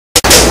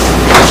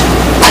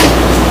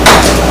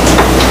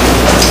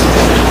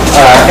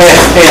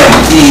Fm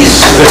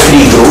is the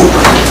free group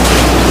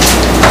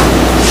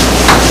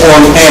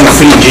on m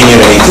free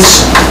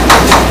generators.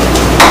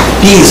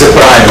 P is a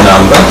prime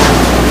number,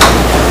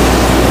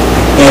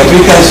 and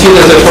we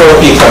consider the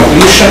pro-P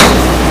completion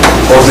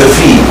of the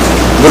free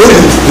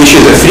group, which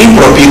is a free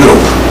pro-P group.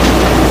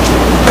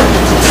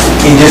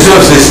 It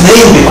deserves this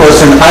name because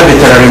an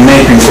arbitrary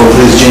mapping of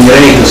these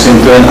generators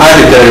into an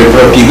arbitrary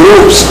pro-P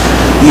groups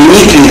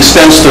uniquely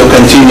extends to a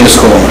continuous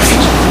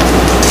holomorphism.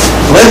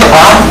 Let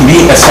R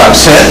be a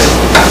subset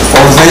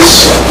of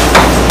this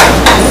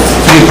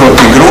free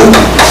pro-P group.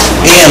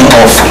 N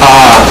of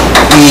R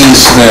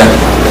is the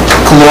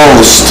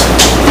closed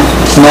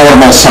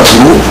normal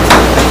subgroup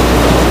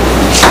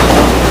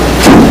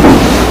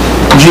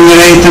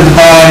generated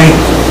by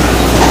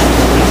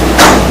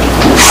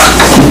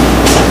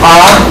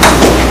R.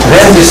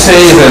 Then we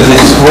say that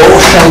this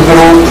quotient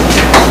group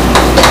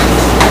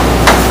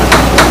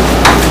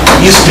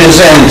is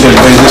presented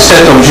by the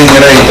set of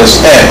generators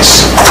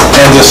X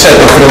and the set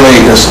of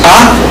relators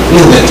R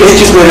in the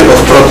category of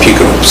pro-P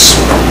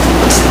groups.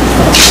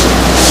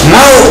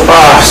 Now,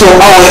 so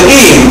our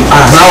aim,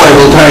 now I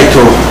will try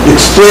to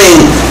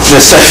explain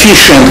the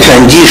sufficient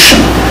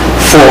condition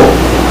for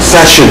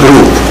such a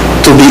group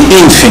to be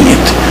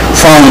infinite,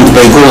 found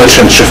by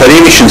Golach and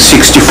Shafarevich in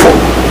 64.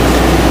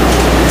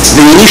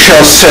 The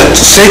initial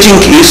setting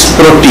is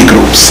pro-P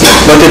groups,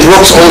 but it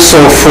works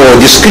also for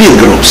discrete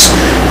groups,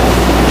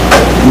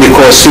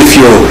 because if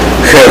you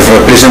have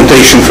a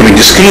presentation for a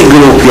discrete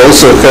group, you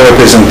also have a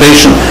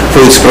presentation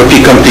for its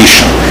pro-P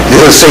completion. It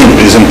is the same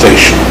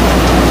presentation.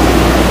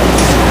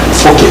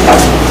 Okay.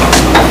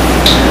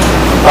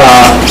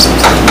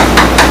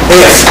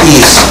 F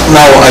is,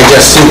 now I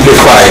just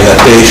simplify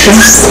notation,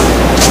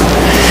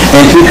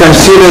 and we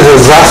consider the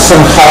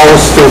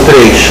Zassenhaus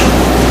filtration.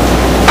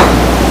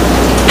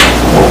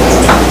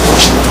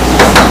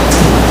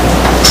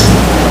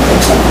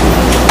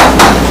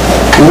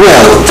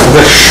 Well,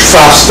 the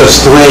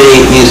fastest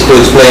way is to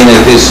explain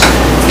it is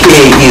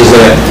K is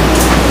a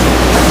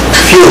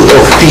field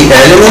of P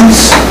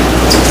elements.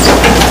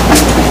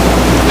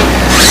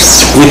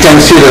 We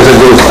consider the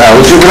group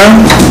algebra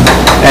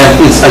and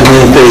its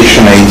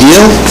augmentation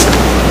ideal,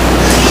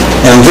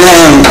 and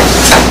then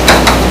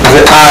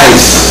the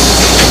ith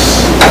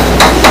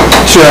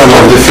term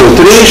of the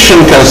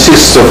filtration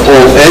consists of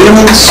all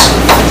elements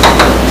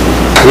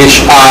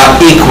which are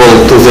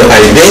equal to the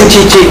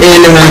identity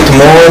element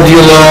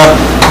modulo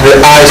the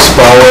ith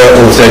power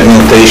of the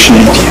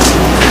augmentation ideal.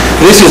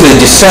 This is a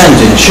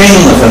descending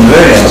chain of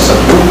invariant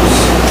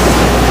subgroups.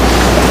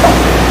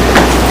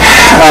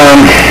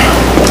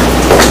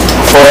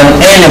 For an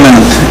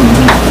element,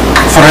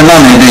 for a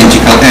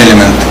non-identical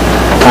element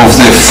of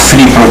the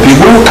free pro-P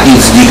group,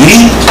 its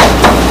degree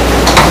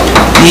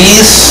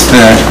is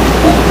the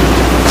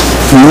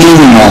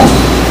minimal,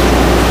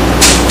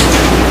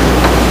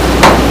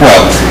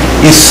 well,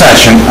 is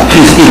such an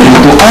is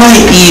equal to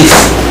I if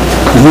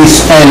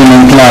this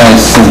element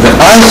lies in the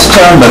ith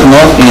term but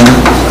not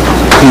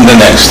in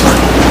the next one.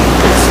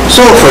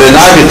 So for an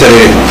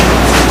arbitrary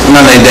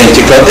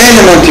non-identical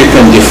element you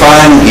can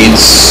define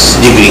its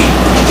degree.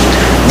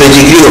 The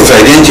degree of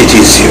identity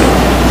is 0.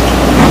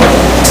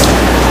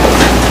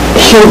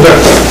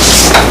 Hilbert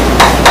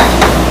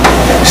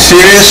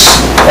series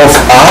of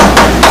R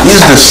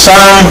is the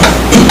sum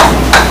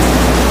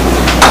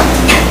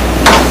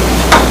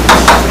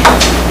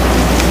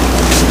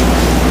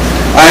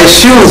I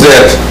assume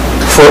that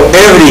for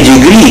every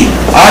degree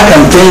R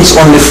contains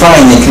only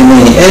finitely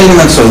many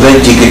elements of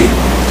that degree,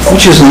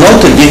 which is not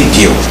a big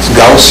deal. It's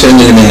Gaussian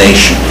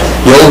elimination.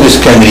 You always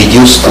can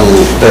reduce to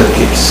that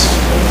case.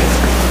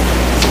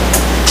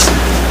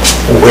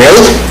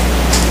 Well,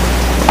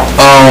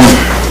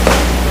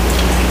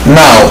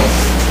 now,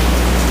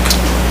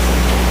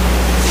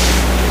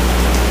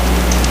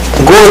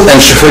 Gold and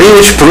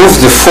Shafarevich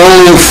proved the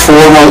following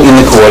formal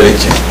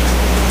inequality.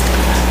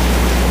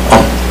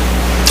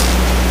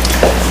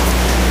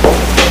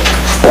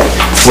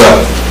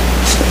 Well,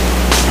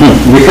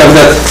 we have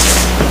that.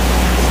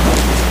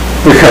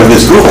 We have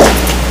this group,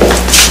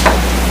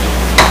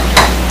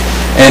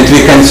 and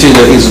we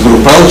consider its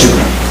group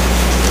algebra.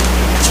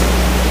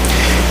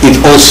 It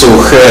also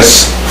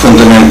has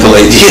fundamental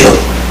ideal,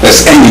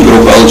 as any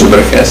group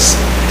algebra has.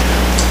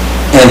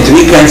 And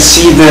we can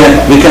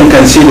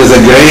consider the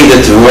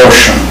graded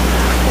version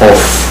of.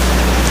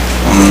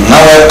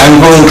 Now I'm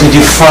going to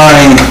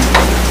define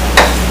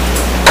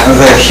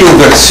the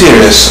Hilbert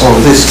series of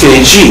this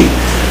KG,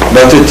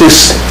 but it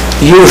is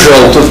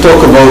usual to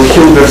talk about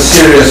Hilbert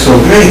series of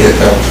graded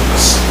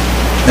algebras,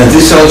 and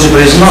this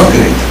algebra is not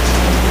graded,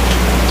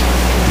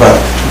 but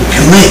we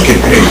can make it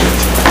graded.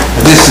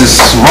 This is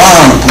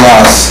 1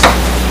 plus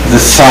the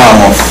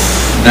sum of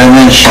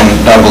dimension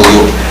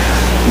W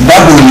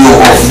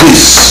of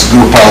this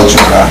group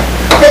algebra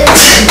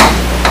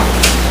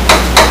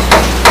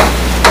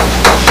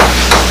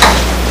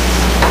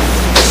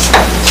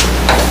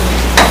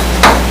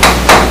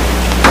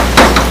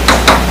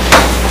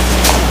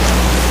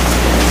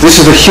This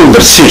is a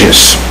Hilbert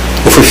series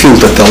of a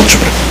filtered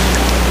algebra.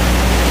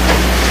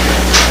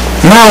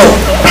 Now,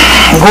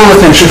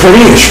 Golod and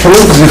Shafarevich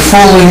proved the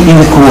following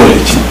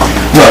inequality.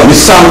 Well, with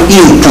some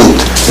input,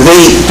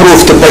 they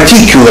proved a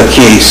particular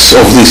case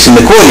of this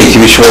inequality,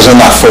 which was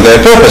enough for their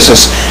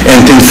purposes,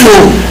 and in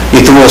full,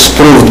 it was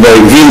proved by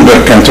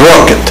Winberg and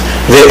Rocket.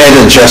 They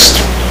added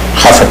just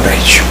half a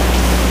page.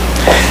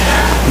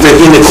 The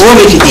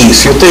inequality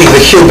is, you take the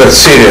Hilbert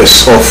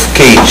series of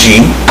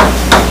Kg,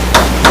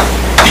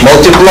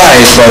 multiply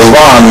it by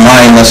 1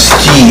 minus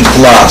t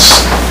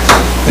plus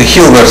the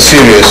Hilbert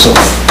series of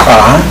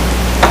A,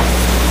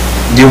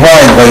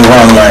 divide by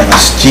 1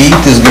 minus t,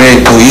 it is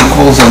greater or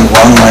equal than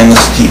 1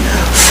 minus t.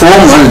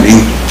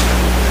 Formally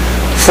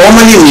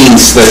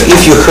means that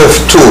if you have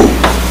two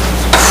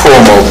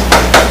formal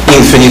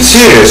infinite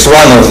series,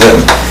 one of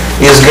them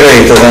is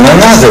greater than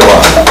another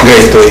one,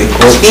 greater or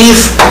equal,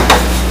 if,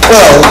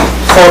 well,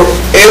 for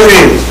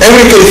every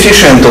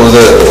coefficient of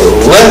the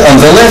on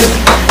the left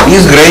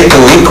is greater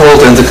or equal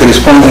than the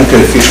corresponding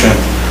coefficient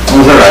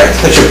on the right,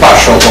 such a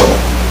partial order.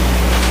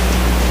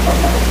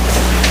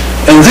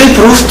 And they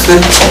proved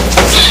that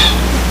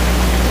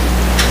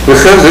we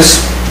have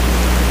this.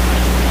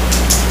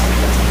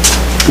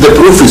 The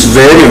proof is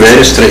very,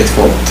 very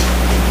straightforward.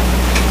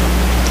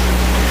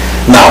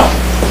 Now,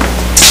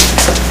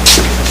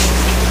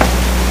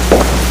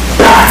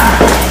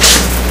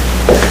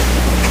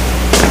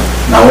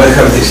 I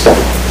have this.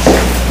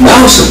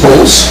 Now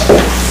suppose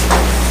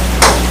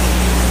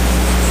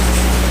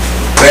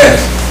that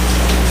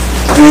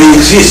there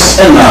exists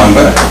a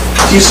number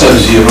t sub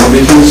 0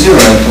 between 0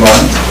 and 1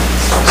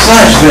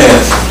 such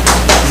that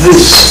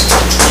this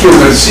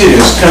Hilbert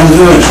series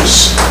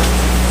converges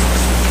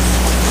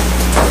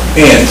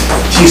at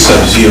t sub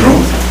 0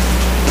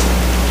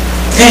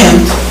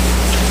 and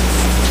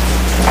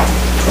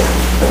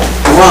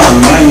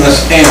 1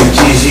 minus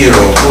mt0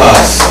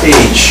 plus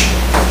h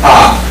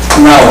r,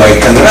 now I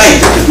can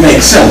write it, it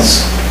makes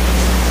sense,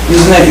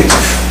 is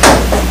negative.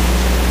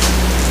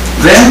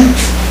 Then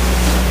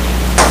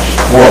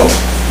what?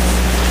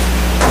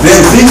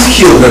 Then this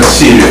Hilbert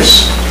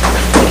series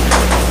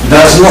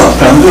does not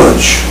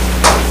converge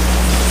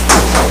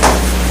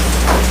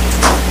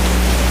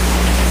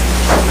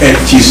at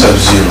t sub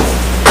 0.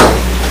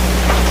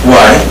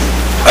 Why?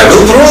 I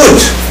will prove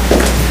it.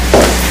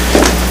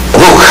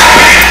 Look,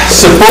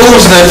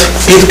 suppose that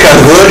it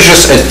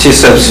converges at t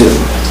sub 0.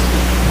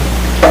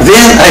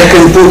 Then I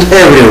can put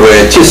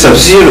everywhere t sub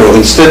 0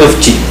 instead of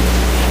t.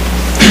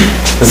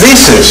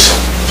 This is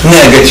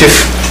negative.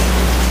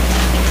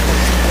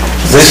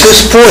 This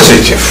is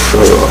positive.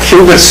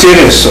 Hilbert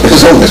series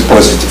is always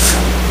positive.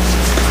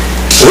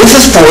 This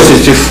is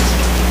positive.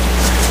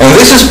 And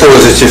this is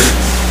positive.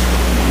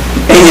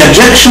 Any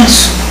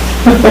objections?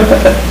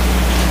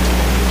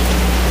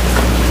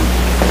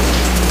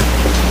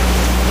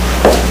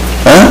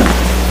 Huh?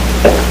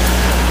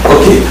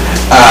 Okay.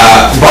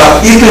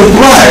 But it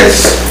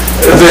implies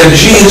that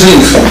G is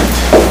infinite.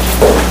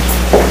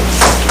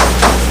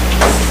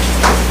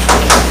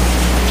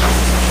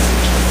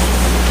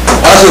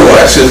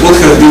 Otherwise, it would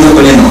have been a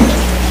polynomial.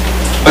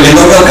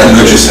 Polynomial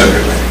converges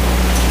everywhere.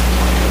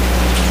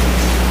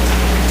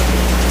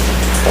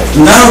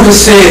 Now we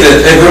say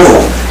that a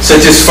group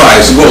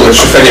satisfies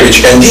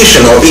Golod-Shafarevich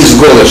condition or is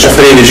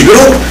Golod-Shafarevich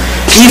group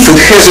if it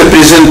has a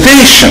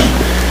presentation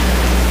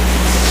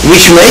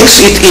which makes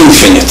it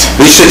infinite,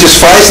 which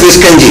satisfies these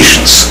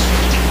conditions.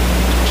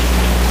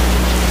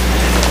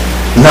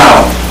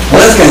 Now,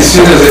 let's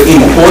consider the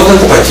important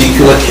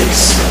particular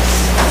case.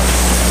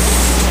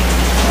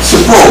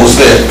 Suppose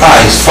that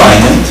I is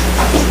finite,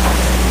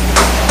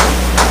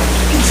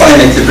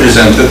 finitely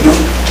presented,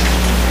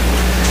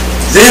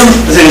 then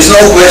there is no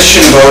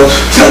question about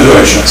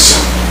convergence.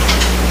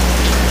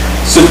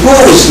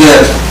 Suppose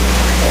that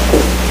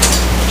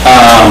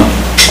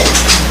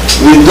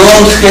we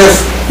don't have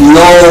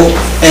no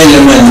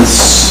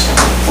elements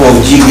of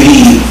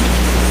degree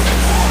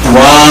 1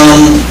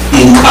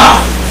 in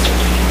R.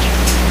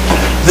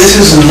 This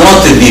is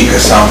not a big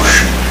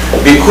assumption,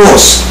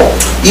 because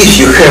if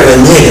you have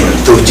an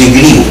element of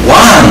degree 1,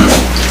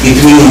 it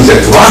means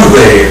that one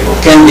variable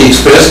can be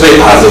expressed by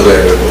other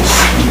variables.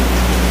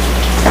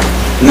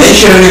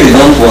 Naturally, we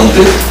don't want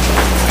it,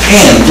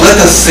 and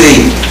let us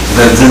say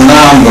that the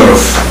number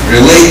of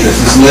relatives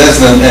is less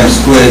than m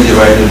squared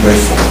divided by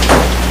 4.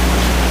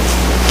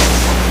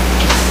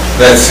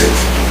 That's it.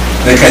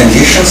 The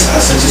conditions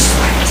are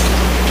satisfied.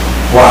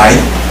 Why?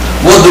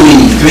 What do we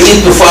need? We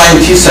need to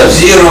find t sub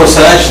 0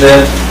 such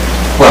that,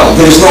 well,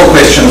 there is no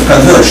question of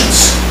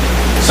convergence,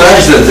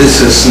 such that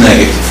this is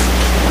negative.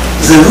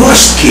 The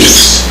worst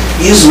case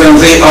is when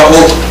they are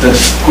all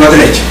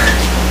quadratic.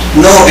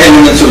 No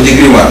elements of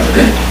degree 1.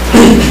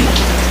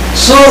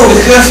 So we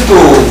have to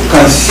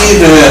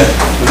consider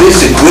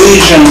this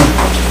equation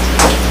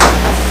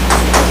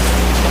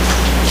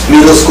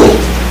middle school,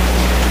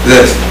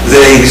 that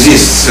there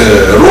exists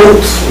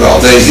root, well,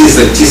 there exists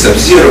a t sub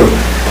 0,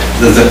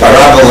 that the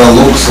parabola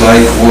looks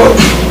like what?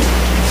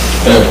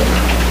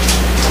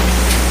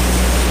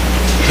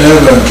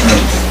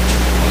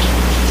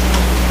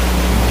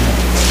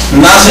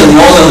 Nothing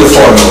more than the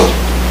formula.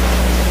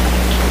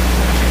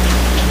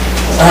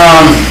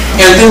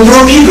 And in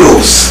group E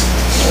groups,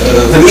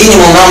 the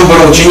minimal number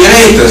of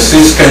generators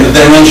is kind of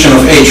dimension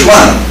of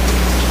H1,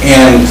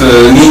 and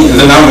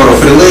the number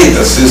of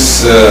relators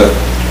is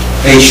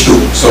H2.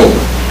 So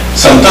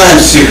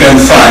sometimes you can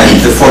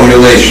find the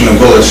formulation of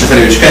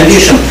Golod-Shafarievich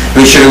condition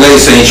which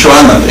relates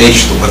H1 and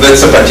H2, but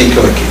that's a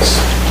particular case.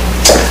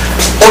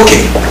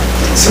 Okay.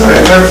 Sorry,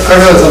 I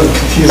realize I'm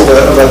confused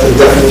about the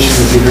definition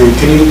of degree.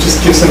 Can you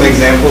just give some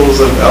examples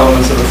of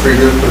elements of a free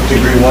group with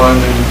degree 1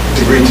 and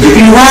degree 2?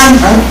 Degree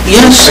 1,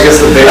 yes. I guess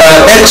the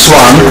base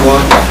X1,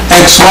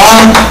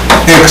 X1,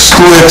 X2,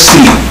 X3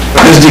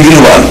 is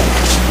degree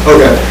 1.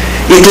 Okay.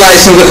 It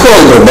lies in the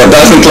whole group, but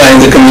doesn't lie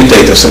in the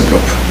commutator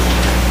subgroup.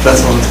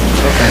 That's one thing.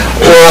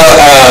 Okay. Or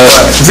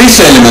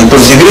this element of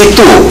degree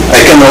 2,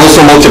 I can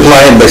also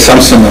multiply it by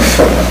something of...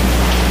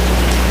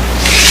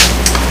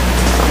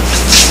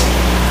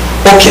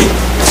 Okay.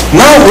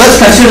 Now let's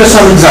consider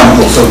some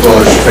examples of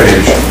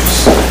Golod-Shafarievich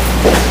groups.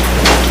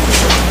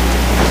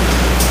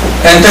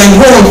 And I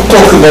won't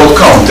talk about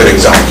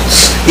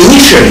counterexamples.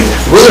 Initially,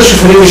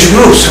 Golod-Shafarievich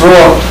groups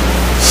were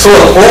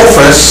thought of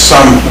as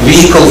some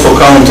vehicle for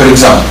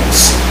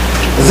counterexamples.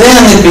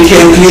 Then it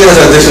became clear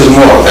that this is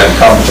more than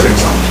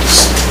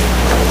counterexamples.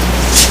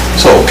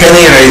 So, can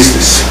I erase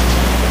this?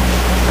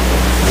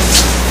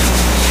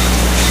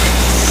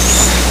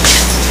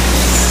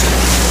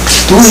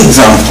 Two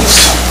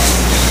examples.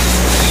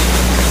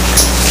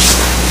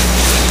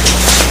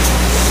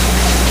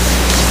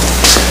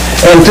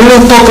 And we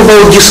will talk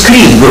about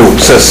discrete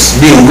groups as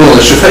being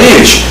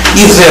Golod-Shafarievich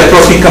if their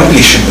property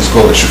completion is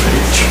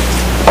Golod-Shafarievich.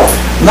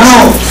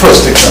 Now,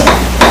 first example.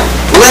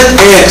 Let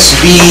X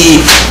be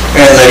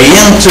an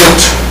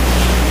oriented,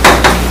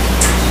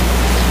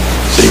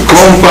 say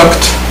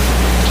compact,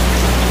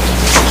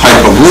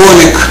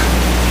 hyperbolic,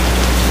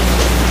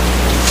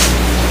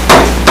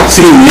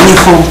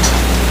 3-manifold.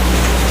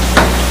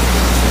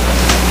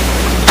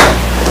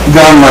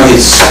 Gamma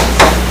is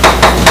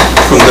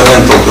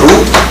fundamental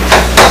group.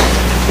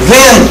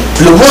 Then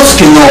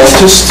Lubotsky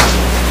noticed,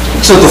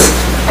 sort of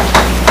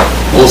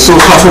also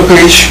half a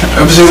page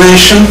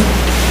observation,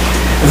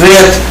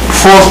 that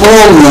for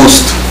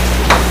almost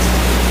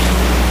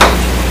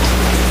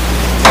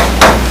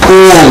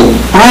all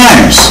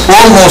primes,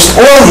 almost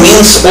all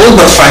means all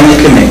but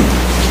finitely many.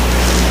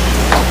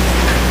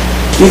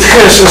 It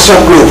has a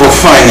subgroup of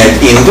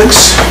finite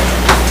index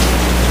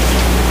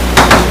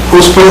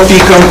whose property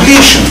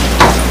completion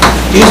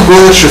is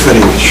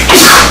Golod-Shafarievich.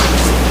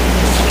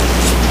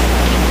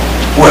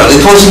 Well,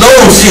 it was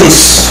known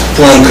since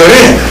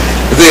Poincaré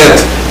that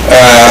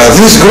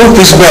this group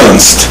is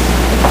balanced.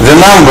 The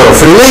number of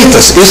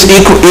relators is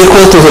equal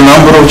to the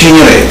number of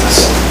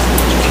generators.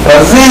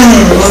 But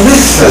then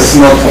this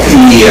is not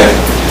clear.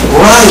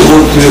 Why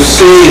would you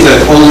say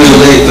that all the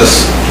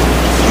relators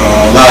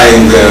lie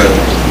in the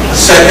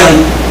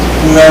second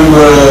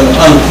number?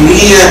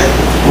 Unclear.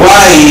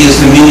 Why is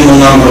the minimum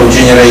number of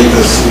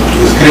generators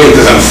is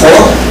greater than 4?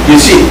 You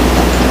see,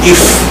 if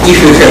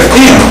you have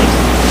m,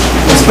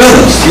 it's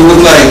balanced. You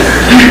would like,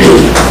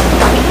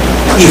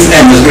 if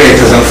m is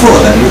greater than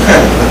 4, then you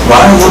have it. But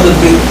why would it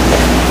be?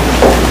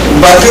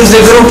 But if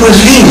the group is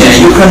linear,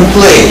 you can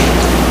play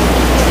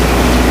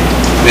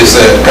with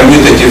a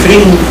commutative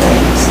ring.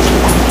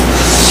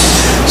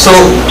 So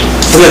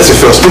that's the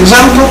first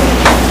example.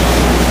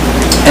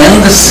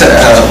 And the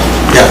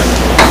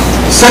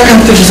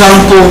second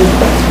example,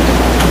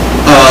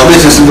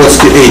 this is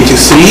Lubotsky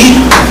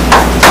 83.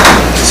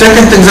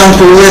 Second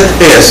example, let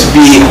S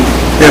be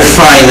a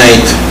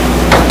finite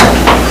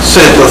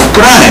set of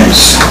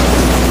primes,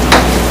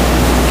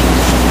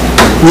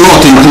 not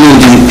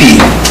including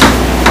P.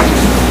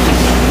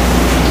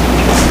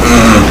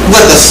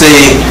 Let us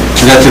say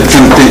that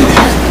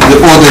the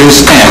order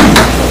is m.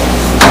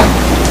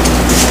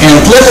 And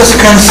let us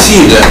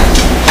consider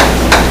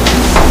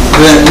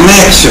the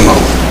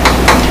maximal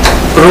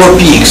ρ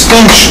P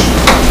extension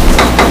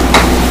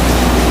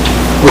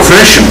of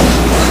rational.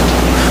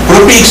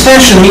 ρ P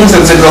extension means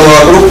that the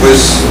Galois group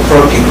is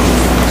ρ P group.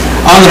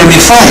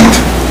 Unredefined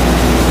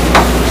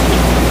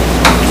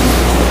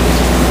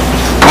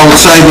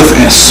outside of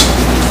S.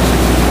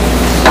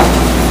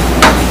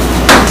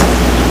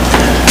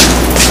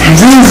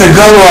 Then the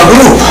Galois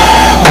group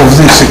of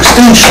this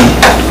extension,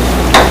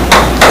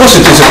 because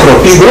it is a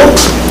ρ P group,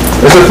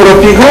 as a ρ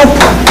P group,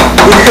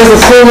 it has the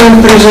following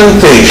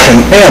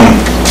presentation: m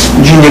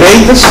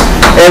generators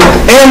and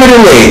m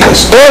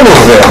relators. All of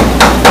them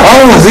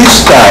are of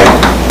this type.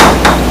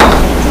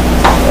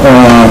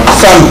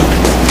 Some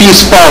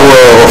P's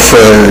power of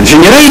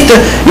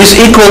generator is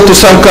equal to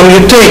some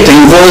commutator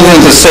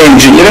involving the same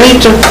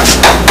generator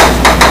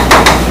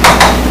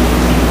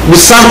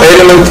with some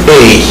element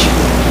A.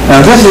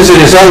 And that is a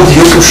result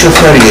due to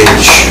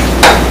Shafarievich.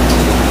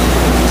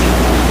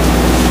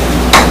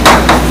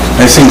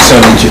 I think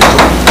 72.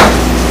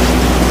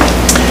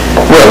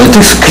 Well, it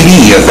is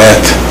clear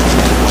that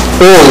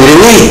all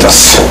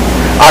relators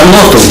are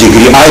not of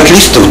degree, are at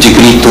least of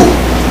degree 2.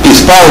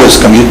 P's powers,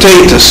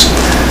 commutators,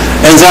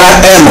 and there are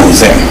m of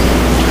them.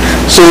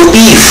 So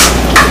if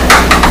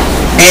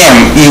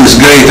m is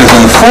greater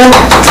than 4,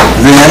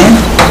 then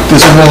it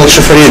is a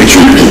Wallet-Shafarevich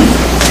group.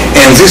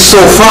 And this,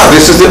 so far,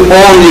 this is the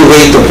only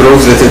way to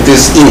prove that it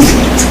is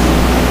infinite.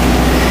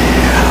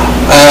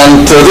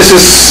 And this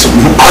is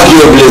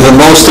arguably the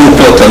most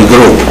important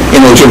group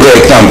in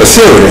algebraic number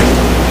theory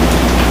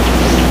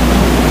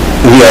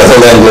via the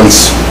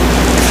Langlands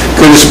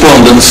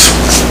correspondence.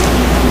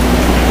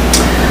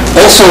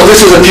 Also,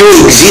 this is a pure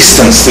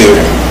existence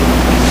theory,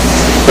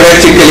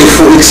 practically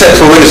except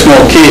for very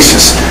small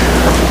cases.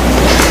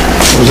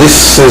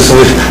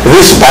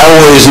 This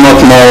power is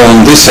not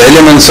known, these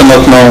elements are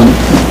not known.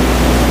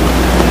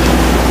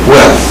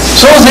 Well,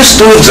 so these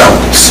two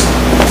examples.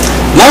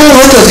 Now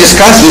let us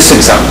discuss these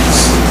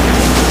examples.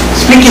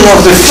 Speaking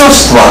of the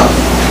first one,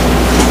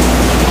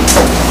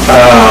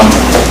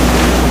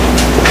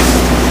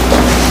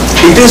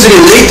 it is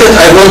related,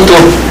 I want to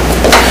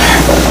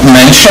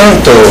mention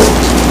to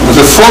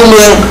the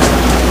following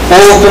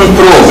open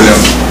problem,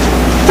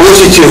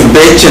 positive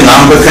Betti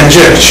number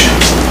conjecture.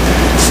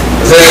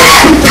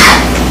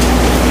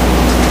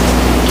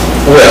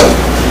 Well,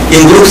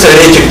 in group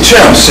theoretic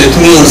terms, it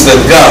means that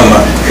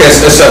gamma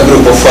has a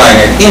subgroup of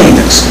finite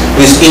index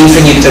with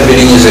infinite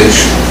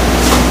abelianization.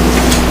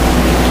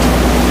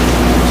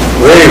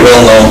 Very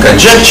well-known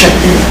conjecture,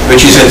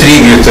 which is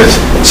attributed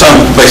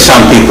by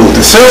some people to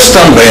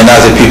Thurston, by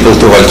another people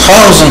to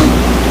Waldhausen.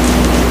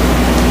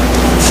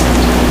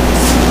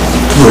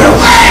 Well,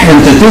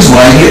 and it is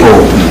widely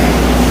open.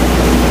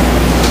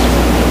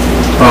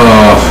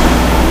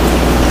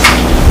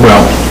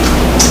 Well,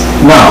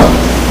 now,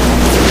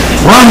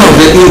 one of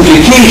the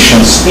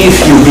implications, if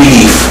you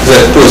believe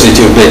that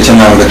positive Betti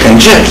number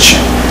conjecture,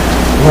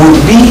 would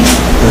be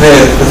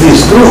that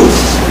this group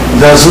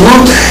does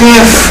not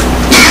have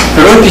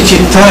property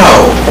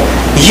tau.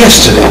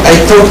 Yesterday I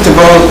talked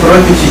about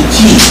property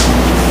T,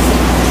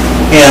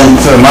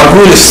 and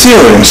Margulis'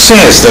 theorem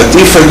says that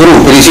if a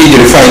group,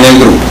 residually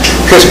finite group,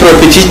 has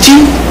property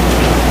T,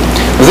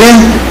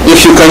 then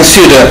if you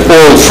consider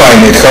all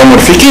finite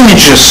homomorphic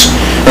images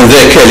and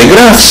their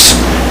calligraphs,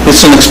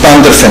 it's an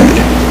expander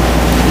family.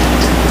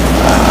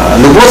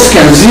 Lubotsky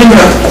and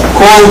Zimmer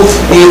called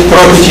it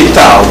property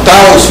tau,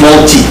 tau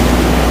small t.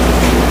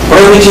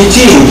 Property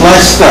t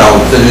implies tau,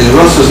 the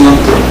reverse is not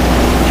true.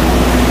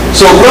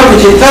 So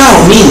property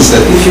tau means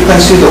that if you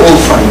consider all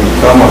finite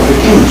homomorphic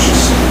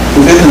images,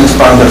 you get an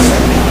expander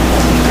family.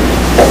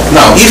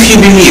 Now, if you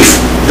believe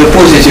the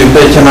positive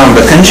Betti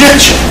number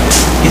conjecture,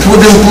 it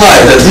would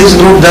imply that this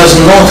group does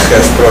not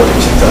have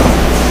property tau.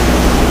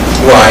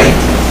 Why?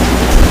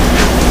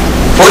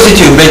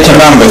 Positive Betti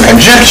number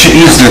conjecture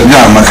is that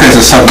gamma has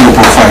a subgroup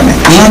of finite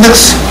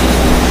index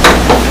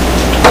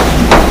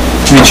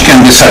which can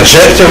be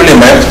surjectively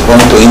mapped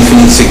onto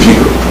infinite cyclic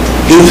group,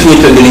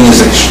 infinite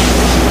abelianization.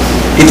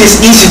 It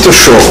is easy to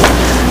show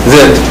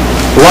that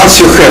once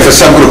you have a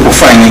subgroup of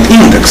finite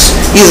index,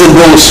 either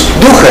both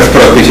do have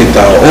property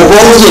tau or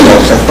both do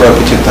not have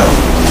property tau.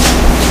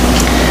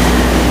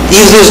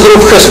 If this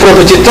group has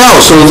property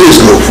tau, so this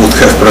group would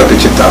have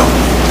property tau.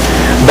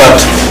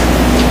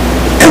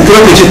 And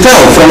property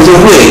tau, from the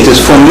way it is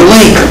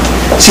formulated,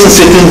 since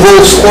it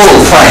involves all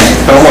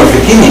finite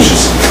homomorphic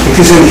images, it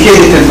is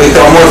inherited by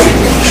homomorphic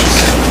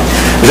images.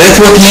 That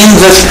would mean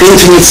that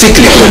infinite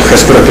cyclic group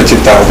has property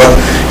tau, but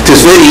it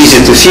is very easy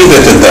to see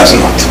that it does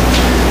not.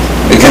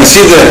 We can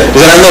see that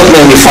there are not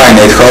many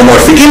finite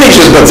homomorphic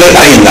images, but they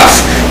are enough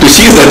to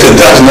see that it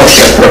does not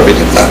have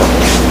property tau.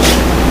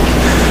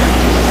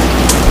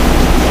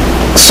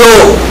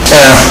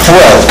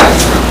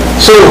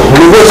 So,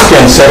 Lubotsky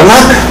and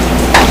Cermak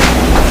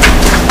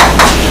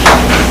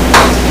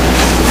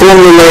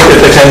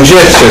formulated a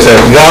conjecture that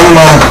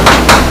gamma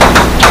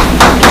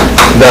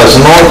does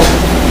not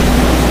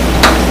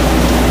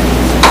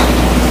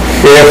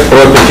have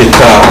property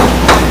tau.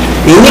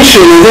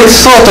 Initially, they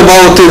thought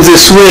about it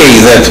this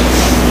way, that,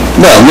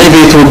 well, maybe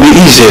it would be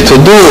easier to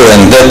do,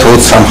 and that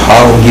would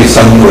somehow give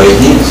some new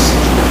ideas.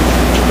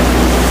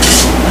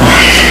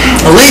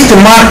 Later,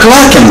 Mark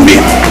Lakenby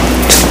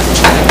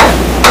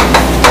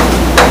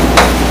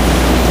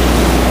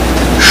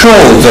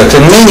showed that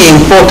in many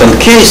important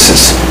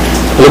cases,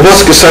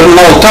 Lubotsky's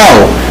null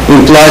tau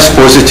implies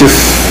positive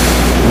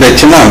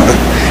Betti number,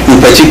 in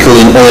particular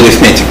in all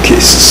arithmetic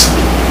cases.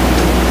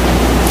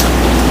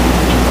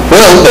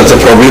 Well, but the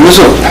problem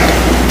is open.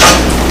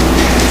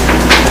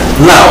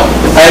 Now,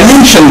 I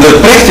mentioned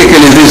that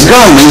practically this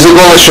gamma is a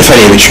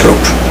Wallet-Shafarevich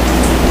group.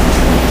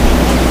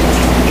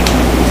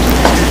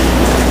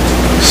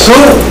 So,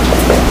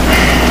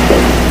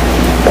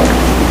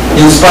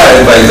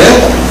 inspired by that,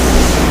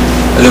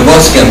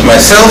 Lubotsky and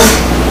myself,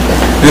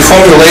 we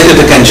formulated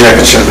a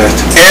conjecture that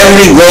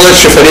every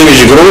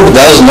Wallet-Shafarevich group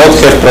does not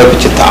have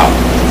property tau.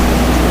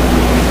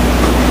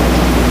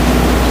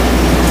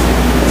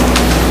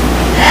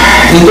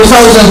 In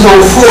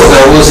 2004,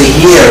 there was a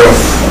year of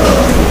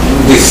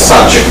this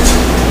subject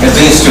at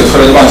the Institute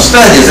for Advanced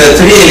Studies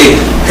that really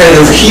had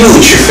a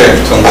huge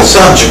effect on the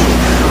subject.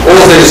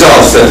 All the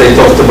results that I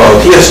talked about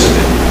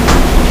yesterday,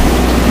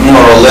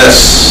 more or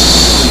less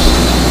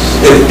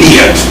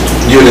appeared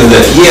during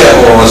that year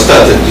or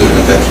started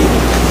during that year.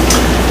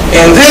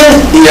 And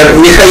then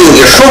Mikhail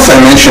Yershov, I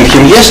mentioned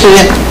him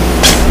yesterday,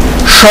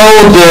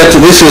 showed that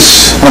this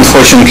is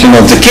unfortunately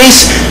not the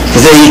case.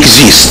 They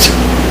exist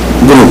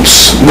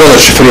groups,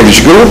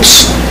 Golod-Shafrevich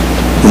groups,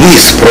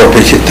 with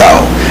property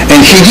tau.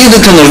 And he did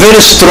it in a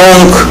very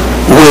strong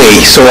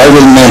way, so I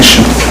will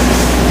mention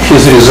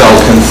his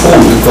result in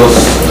full because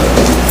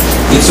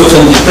it's of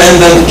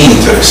independent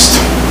interest.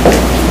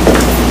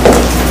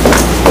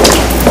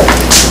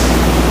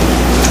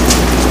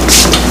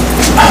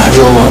 I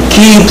will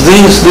keep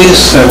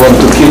this, I want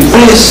to keep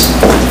this.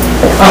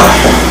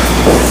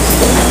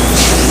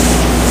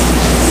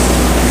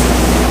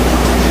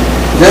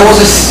 There was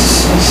a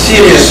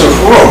series of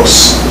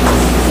works,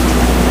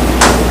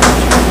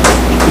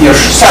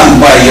 some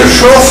by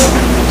Yershov,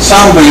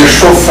 some by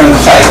Yershov and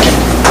Haykin,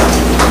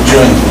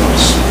 joint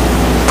works.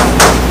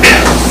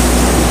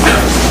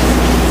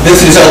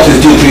 This result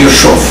is due to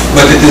Yershov,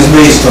 but it is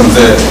based on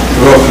the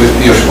work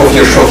of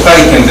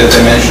Yershov-Haykin that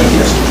I mentioned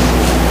yesterday.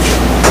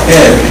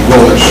 Every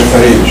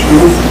Golod-Shafrevich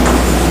group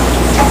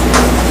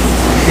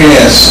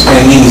has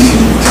an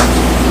infinite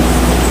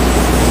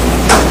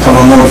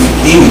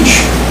homomorphic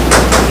image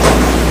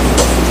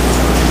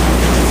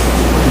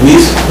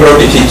with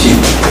property T.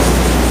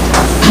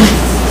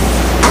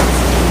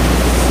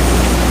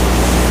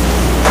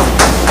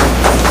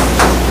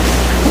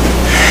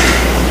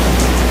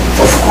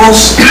 Of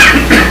course,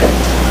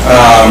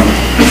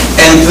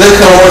 and that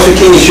homomorphic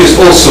image is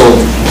also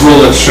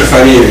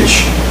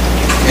Golod-Shafrevich,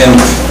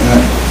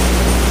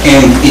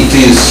 and it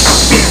is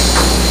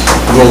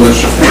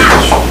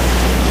Golod-Shafrevich.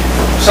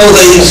 So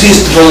there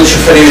exist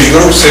Golod-Shafrevich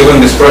groups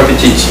even with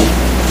property T.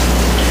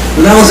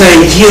 Now the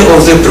idea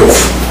of the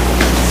proof.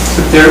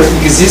 But there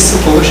exists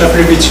a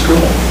Golod-Shafrevich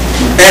group.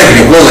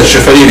 Every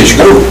Golod-Shafrevich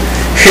group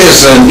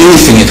has an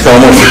infinite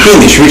homomorphic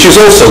image, which is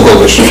also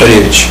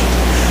Golod-Shafrevich,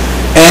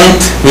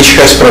 and which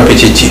has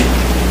property T.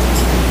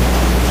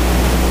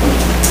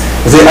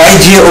 The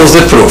idea of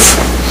the proof.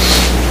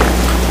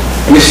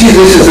 You see,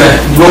 this is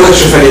a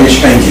Golod-Shafrevich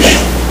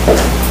condition.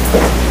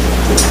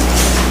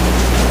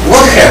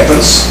 What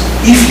happens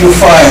if you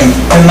find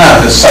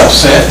another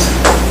subset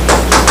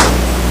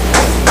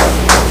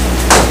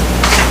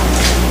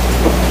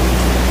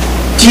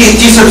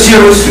T sub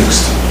 0 is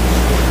fixed?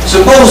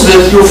 Suppose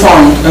that you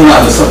found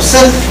another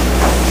subset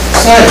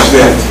such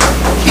that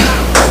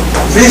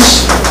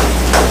this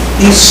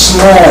is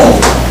small.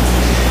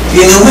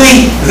 In a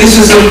way, this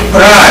is a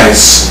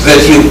price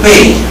that you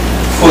pay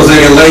for the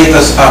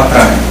relators R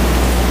prime.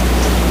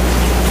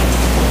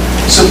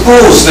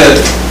 Suppose that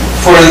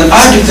for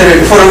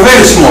a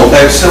very small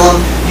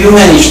epsilon, you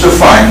manage to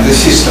find the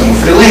system of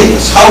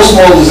relators. How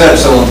small is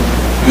epsilon?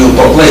 We'll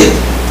talk later.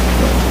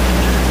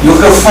 You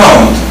have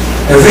found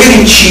a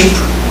very cheap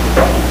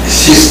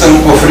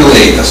system of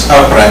relators,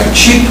 R prime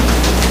cheap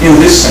in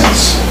this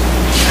sense.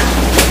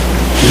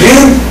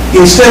 Then,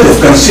 instead of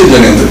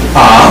considering the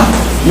R,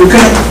 you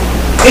can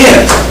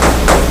add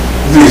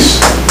these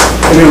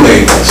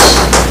relators.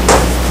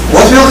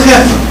 What will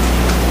happen?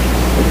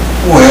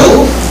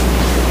 Well,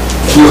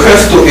 you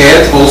have to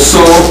add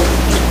also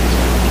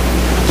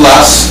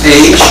plus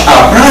h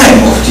R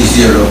prime of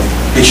T0,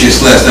 which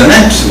is less than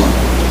epsilon.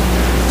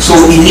 So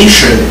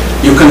initially,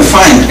 you can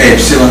find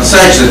epsilon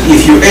such that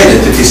if you add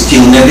it, it is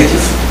still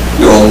negative.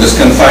 You always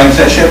can find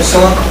such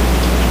epsilon.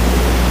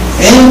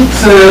 And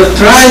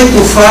try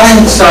to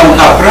find some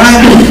R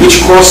prime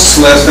which costs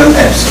less than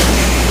epsilon.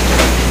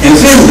 And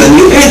then when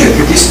you add it,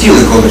 it is still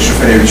a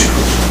Golod-Shafrevich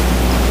group.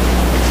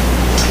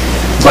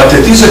 But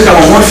it is a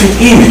homomorphic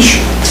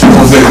image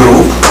of the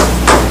group,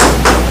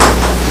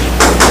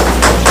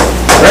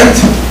 right?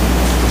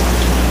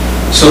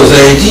 So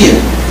the idea,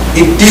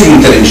 it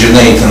didn't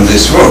originate in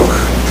this work,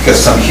 it has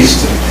some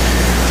history.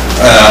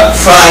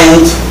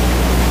 Find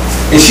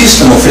a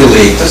system of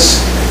relators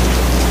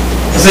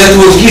that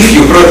will give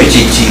you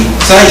property T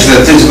such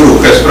that this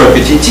group has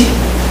property T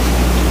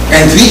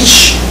and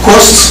which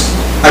costs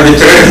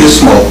arbitrarily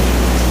small.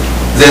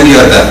 Then you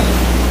are done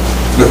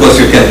because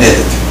you can add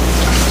it.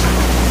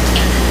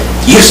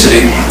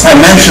 Yesterday I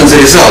mentioned the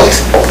result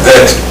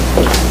that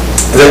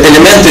the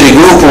elementary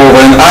group of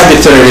an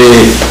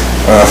arbitrary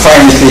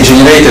finitely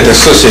generated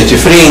associative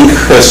ring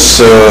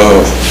has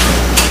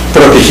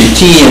property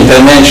T, and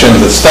I mentioned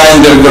the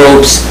Steinberg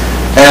groups,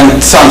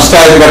 and some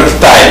Steinberg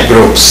type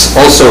groups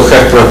also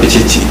have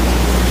property T.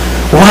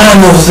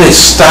 Some of these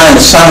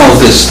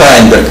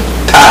Steinberg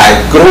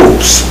type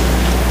groups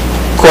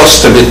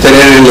cost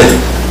arbitrarily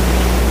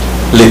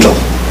little.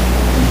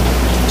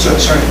 So,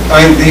 sorry,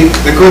 I mean,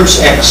 the groups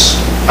X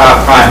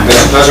prime,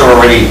 those are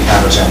already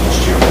countersamples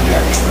to your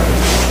conjecture, right?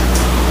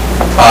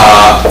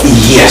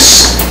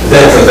 Yes,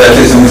 that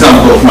is an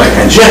example of my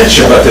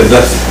conjecture, but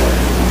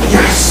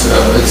yes,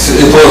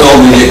 it was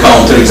only a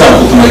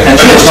counterexample to my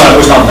conjecture. It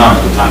was not known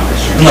at the time, I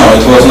assume. No,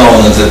 it was not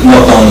known at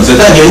the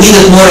time. You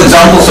needed more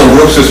examples of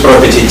groups with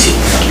property T.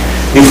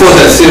 Before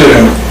that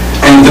theorem,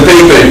 and the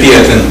paper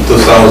appeared in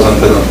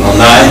 2009.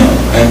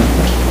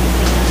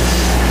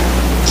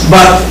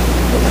 But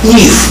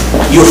if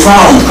you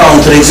found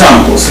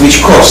counterexamples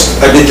which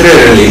cost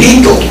arbitrarily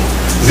little,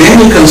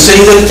 then you can say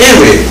that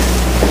every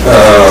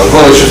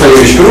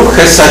Volod-Shafarevich group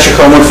has such a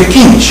homomorphic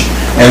image.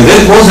 And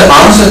that was the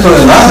answer to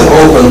another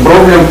open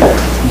problem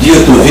due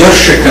to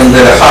Vershik and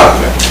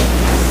Harper.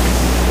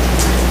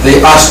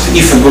 They asked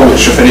if a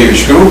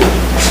Volod-Shafarevich group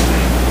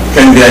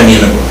can be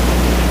amenable.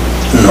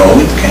 No,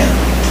 it can't.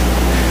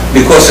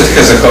 Because it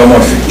has a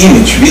homomorphic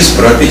image with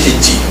property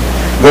T.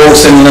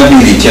 Both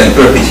amenability and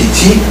property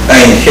T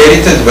are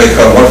inherited by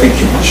homomorphic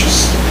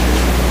images.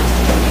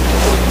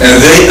 And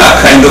they are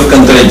kind of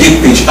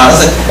contradict each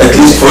other, at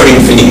least for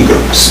infinite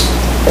groups.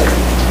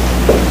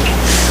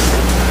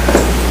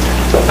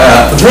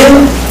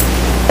 Then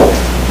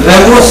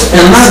there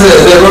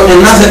were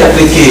another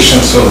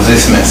applications of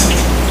this method.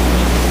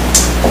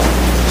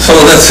 So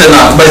that's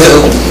enough. But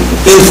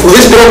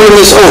this problem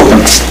is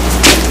open.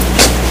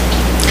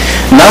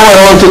 Now I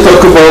want to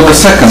talk about the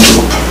second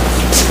group.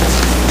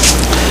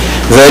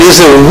 There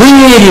is a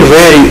very,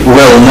 very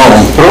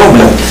well-known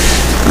problem,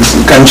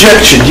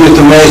 conjecture due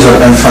to Mazur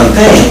and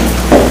Fontaine,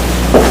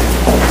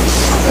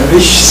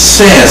 which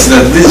says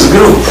that this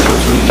group...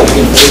 All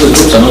the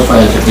groups are not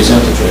finitely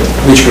represented, right?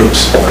 Which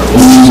groups?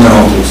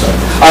 No.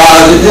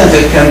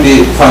 They can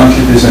be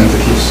finitely represented,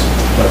 yes.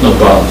 But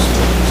not balanced.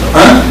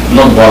 Huh?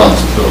 Not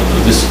balanced. So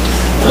this,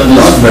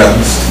 not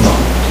balanced, no.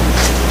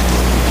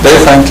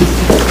 They're finitely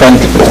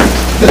presented.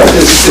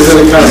 Is it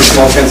a kind of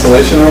small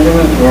cancellation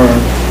argument, or?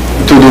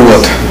 To do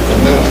what?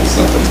 No, it's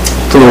not.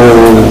 To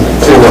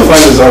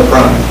find is R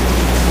prime.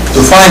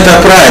 To find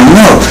R prime,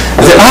 no.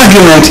 The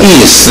argument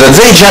is that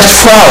they just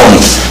found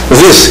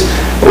this,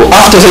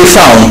 after they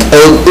found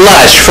a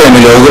large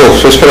family of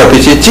groups with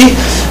property T,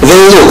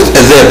 they looked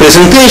at their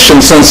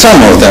presentations and some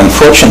of them,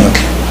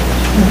 fortunately.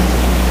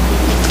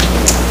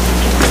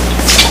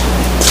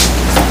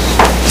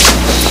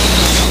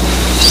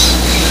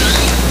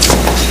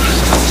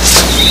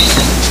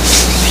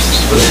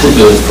 But it could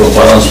be for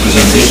balanced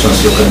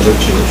presentations, your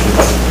conjecture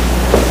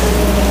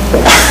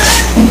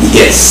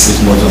Yes. is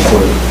more than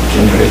 4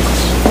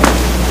 generators.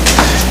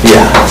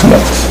 Yeah.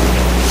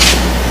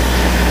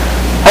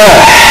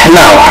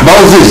 Now,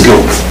 about this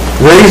group.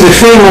 There is a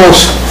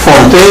famous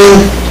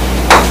Fontaine-Mazur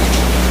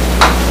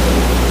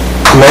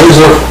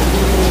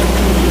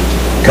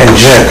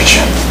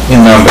conjecture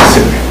in number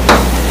theory,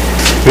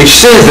 which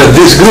says that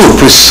this group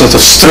is sort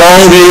of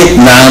strongly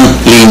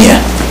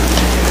non-linear.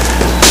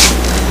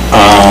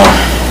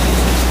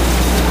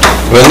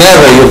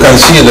 Whenever you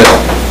consider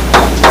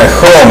a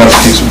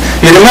homomorphism,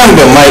 you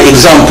remember my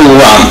example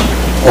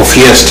 1 of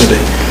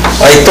yesterday.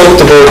 I talked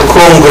about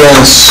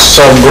congruent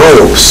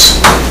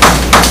subgroups.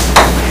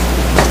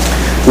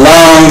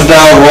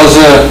 Lambda was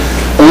a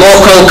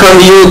local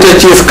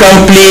commutative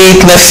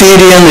complete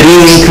Noetherian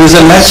ring with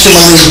a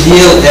maximum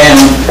ideal M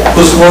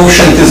whose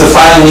quotient is a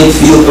finite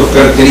field of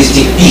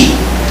characteristic P.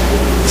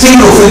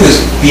 Think of it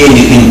as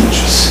p-adic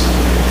integers.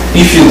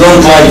 If you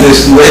don't like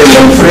this very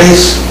long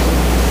phrase,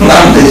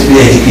 lambda is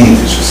p-adic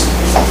integers.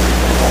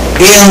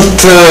 And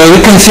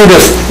we consider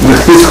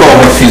this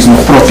homomorphism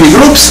of proper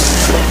groups,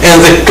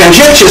 and the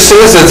conjecture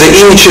says that the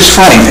image is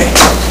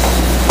finite.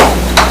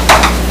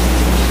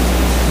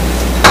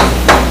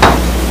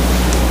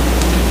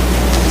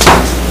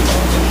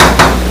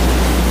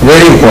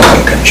 Very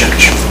important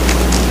conjecture.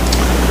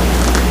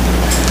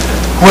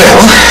 Well,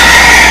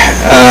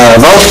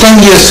 about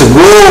 10 years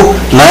ago,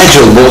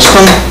 Nigel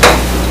Boston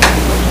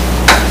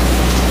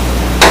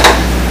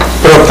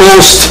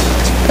proposed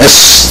a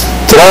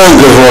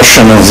stronger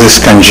version of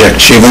this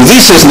conjecture. Even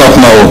this is not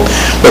known,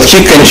 but he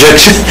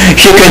conjectured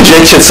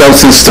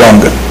something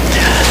stronger.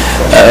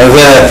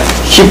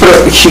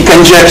 He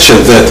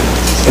conjectured that,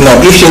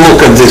 if you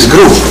look at this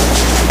group,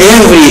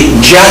 every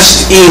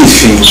just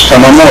infinite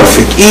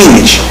homomorphic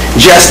image,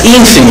 just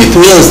infinite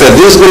means that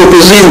this group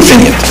is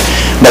infinite,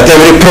 but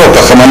every proper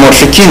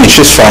homomorphic image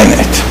is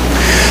finite.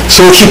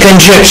 So he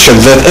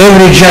conjectured that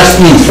every just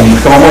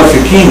infinite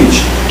homomorphic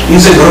image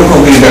is a group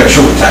of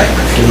Grigorchuk type,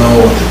 if you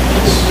know what it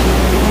is.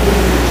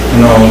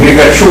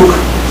 Grigorchuk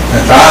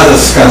and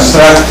others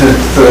constructed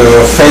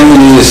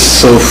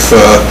families of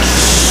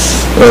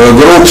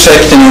groups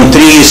acting on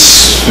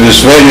trees with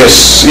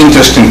various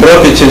interesting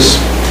properties.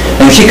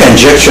 And he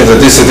conjectured that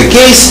this is the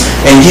case,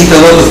 and did a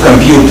lot of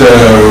computer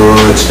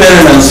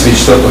experiments which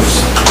sort of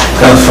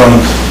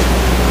confirmed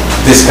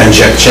this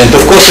conjecture. And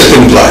of course it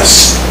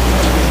implies.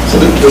 So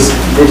does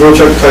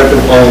Grigorchuk type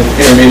imply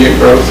intermediate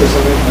groups or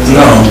something?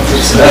 No.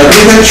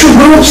 Grigorchuk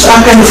groups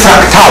are kind of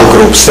fractal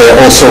groups, they're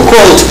also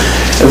called.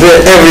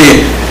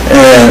 Every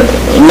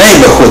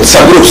neighborhood,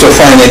 subgroups of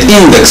finite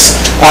index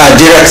are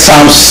direct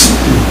sums,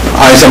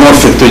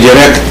 isomorphic to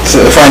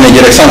finite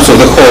direct sums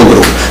of the whole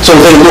group. So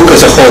they look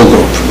as a whole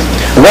group.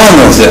 One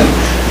of them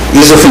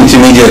is of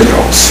intermediate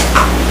groups.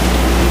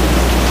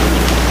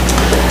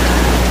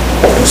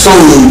 So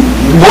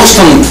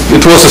Boston,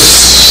 it was a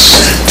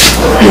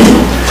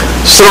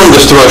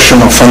strongest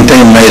version of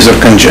Fontaine-Mazur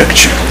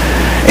conjecture.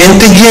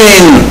 And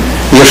again,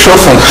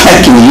 Yershov and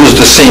Hakim used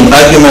the same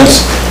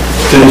arguments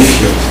to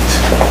refute it.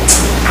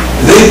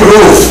 They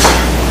proved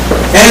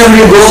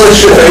every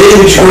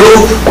Golod-Shukharevich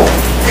group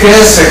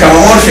has a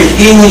homomorphic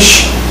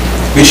image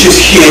which is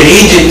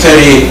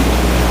hereditary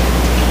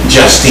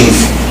just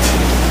infinite.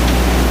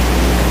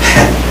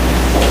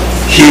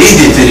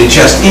 Hereditary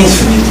just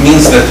infinite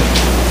means that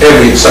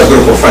every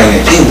subgroup of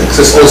finite index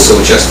is also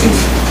just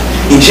infinite.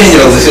 In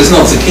general, this is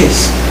not the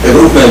case. A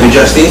group may be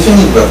just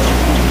infinite, but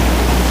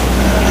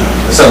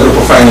a subgroup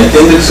of finite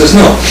index is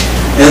not.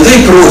 And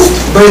they proved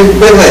by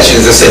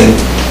virtually the same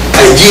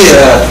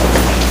idea,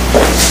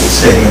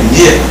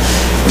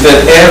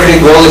 that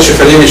every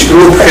Golod-Shukharevich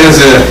group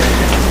has a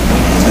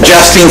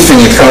just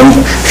infinite,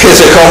 has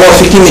a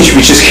homomorphic image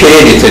which is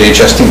hereditary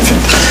just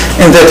infinite.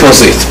 And that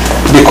was it.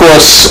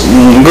 Because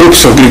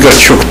groups of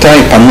Grigorchuk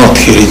type are not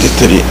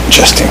hereditary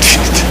just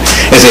infinite.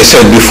 As I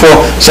said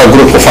before,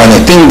 subgroup of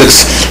finite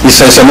index is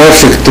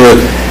isomorphic to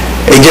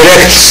a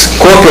direct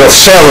copy of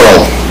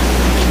several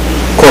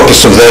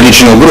copies of the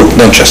original group,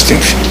 not just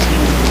infinite.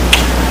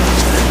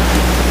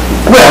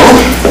 Well,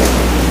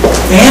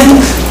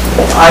 and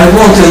I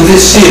want in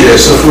this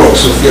series of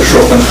works of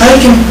Yershov and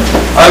Haykin,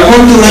 I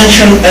want to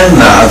mention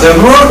another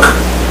work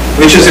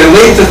which is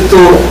related to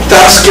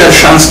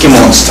Tarski-Alshansky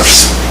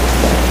monsters.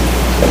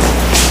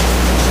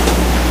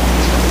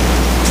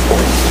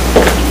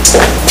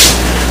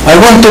 I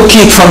want to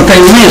keep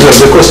Fontaine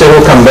measure because I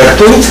will come back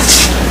to it.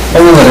 I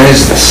will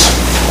erase this.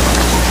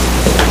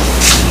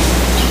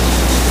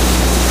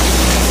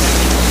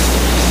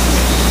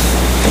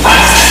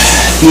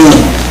 In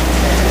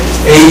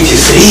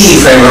 83,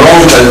 if I'm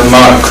wrong,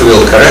 Mark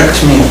will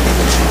correct me,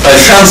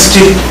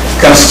 Alshansky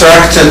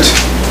constructed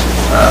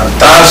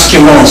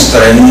Tarski monster.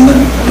 I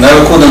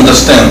never could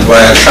understand why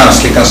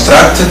Alshansky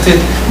constructed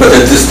it, but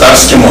it is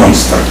Tarski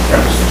monster.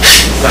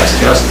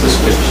 Tarski asked this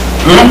question.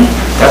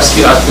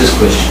 Tarski asked this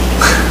question.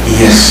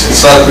 Yes,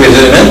 it's like with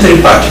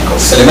elementary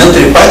particles.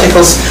 Elementary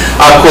particles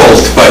are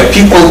called by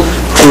people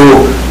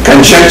who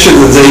conjecture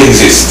that they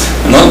exist,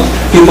 not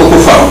people who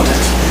found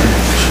it.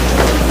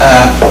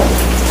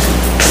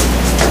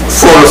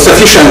 For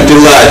sufficiently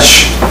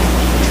large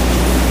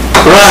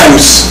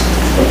primes,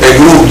 a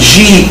group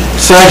G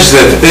such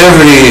that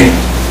every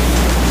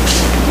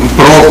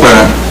proper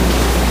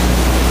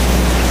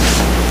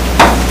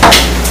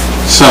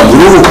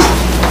subgroup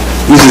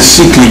is a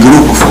cyclic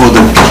group of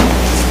order P.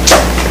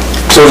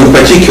 So in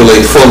particular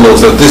it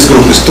follows that this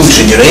group is too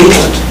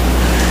generated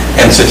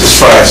and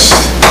satisfies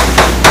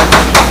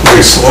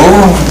this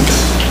law.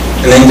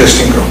 An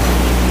interesting group.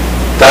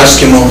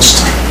 Tarski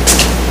monster.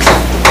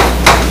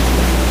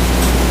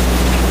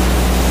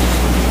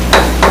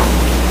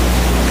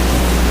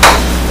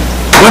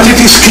 But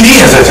it is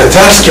clear that a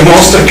Tarski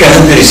monster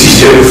cannot be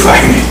residually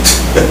finite.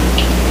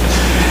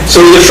 So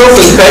Yershov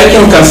and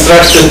Haykin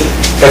constructed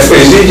a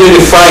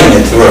residually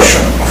finite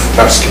version of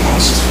Tarski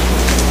monster.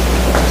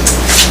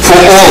 For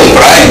all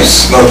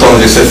primes, not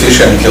only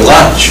sufficiently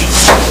large,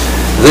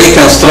 they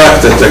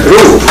constructed a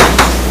group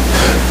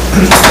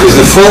with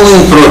the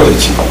following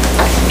property.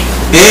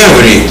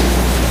 Every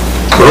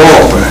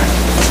proper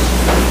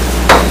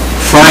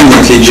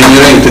finitely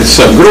generated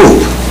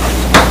subgroup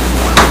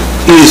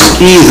is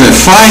either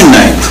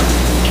finite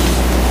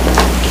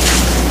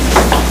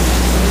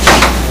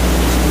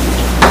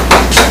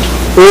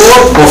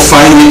or of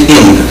finite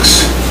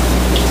index.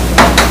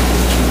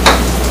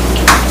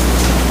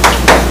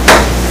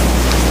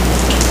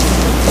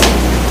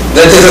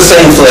 That is the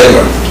same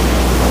flavor.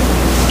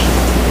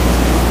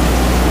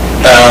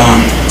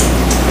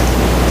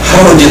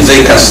 How did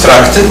they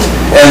construct it,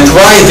 and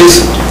why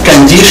this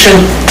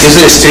condition is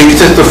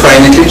restricted to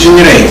finitely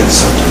generated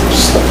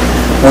subgroups?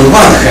 On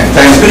one hand,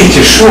 I'm pretty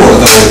sure,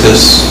 though it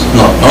is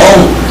not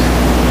known,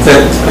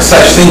 that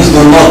such things do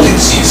not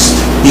exist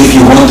if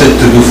you wanted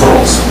to do for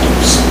all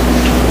subgroups.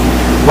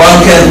 One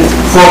can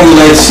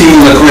formulate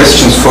similar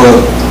questions for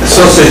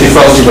associative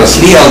algebras,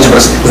 Lie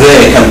algebras,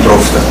 they can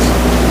prove that.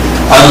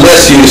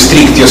 Unless you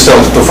restrict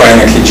yourself to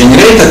finitely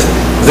generated,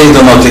 they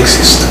do not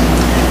exist.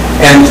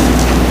 And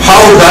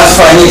how does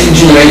finitely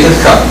generated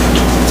help?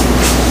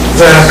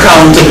 There are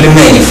countably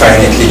many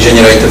finitely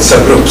generated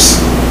subgroups.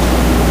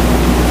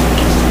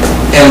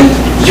 And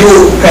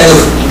you kind of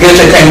get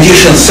a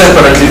condition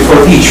separately for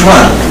each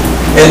one.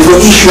 And for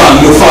each one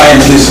you find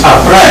this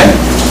R prime.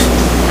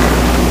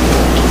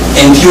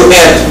 And you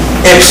add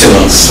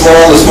epsilon,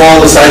 smaller,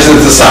 smaller, such that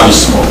the sum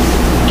is small.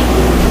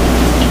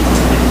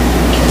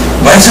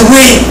 By the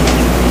way,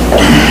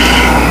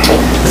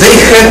 they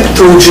had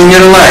to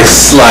generalize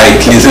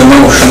slightly the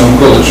notion of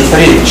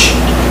Golod-Shukharevich,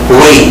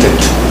 weighted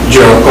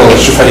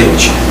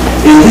Golod-Shukharevich.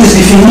 In this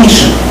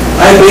definition,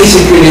 I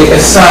basically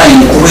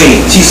assign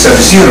weight T sub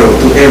 0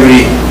 to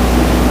every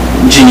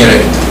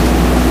generator.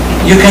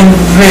 You can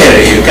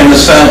vary, you can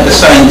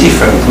assign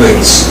different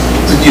weights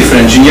to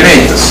different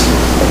generators,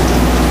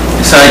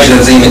 such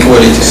that the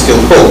inequality still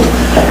hold.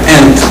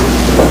 And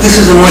this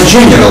is a more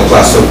general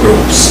class of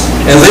groups.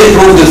 And they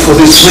proved it for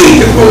this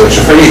weighted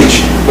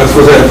Golod-Shukharevich, but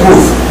for their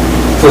proof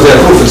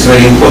it's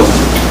very important.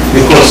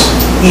 Because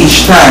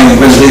each time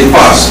when they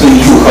passed to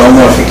new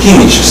homomorphic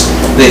images,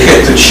 they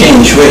had to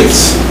change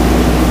weights.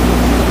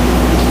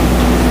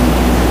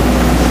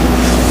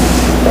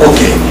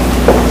 Okay.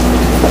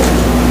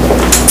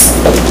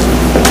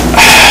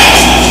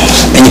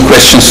 Any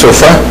questions so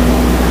far?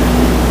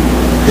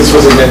 This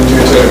was again due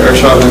to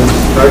Ershad and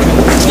Rakin?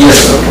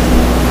 Yes. Okay.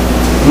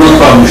 Not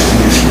published in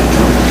this yet.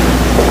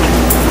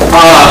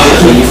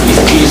 So if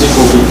P is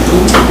equal to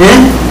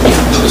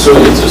 2, so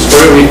it's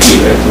for every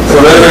P, right?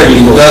 Forever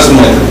it doesn't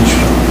matter.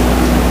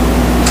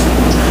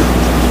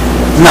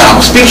 Now,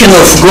 speaking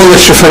of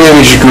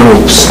Golod-Shafarevich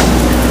groups,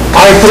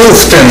 I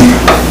proved in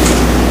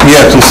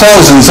year 2000,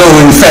 though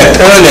in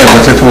fact earlier,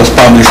 but it was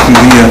published in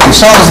the year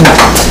 2000,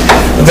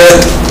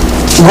 that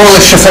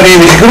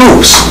Golod-Shafarevich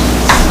groups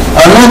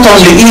are not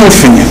only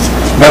infinite,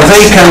 but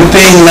they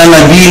contain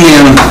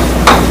non-abelian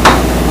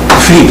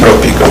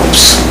free-propy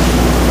groups.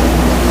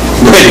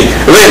 Very,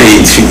 very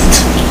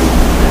infinite.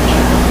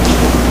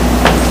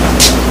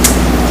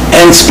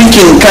 And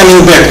speaking,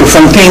 coming back to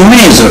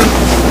Fontaine-Mazur,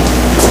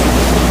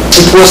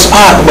 it was,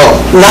 well,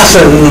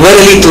 nothing,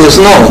 very little is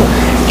known.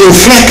 In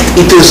fact,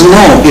 it is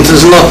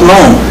not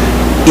known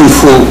in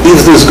full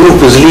if this group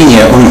is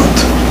linear or not.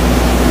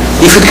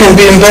 If it can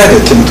be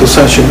embedded into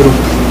such a group.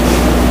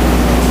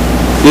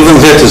 Even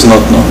that is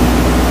not known.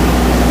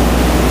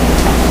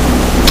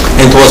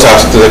 It was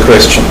asked the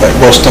question by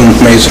Boston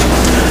and Mazur.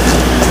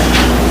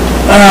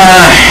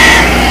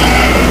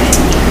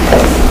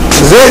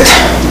 That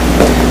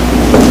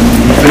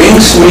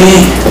brings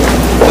me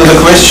to the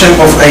question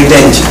of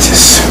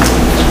identities.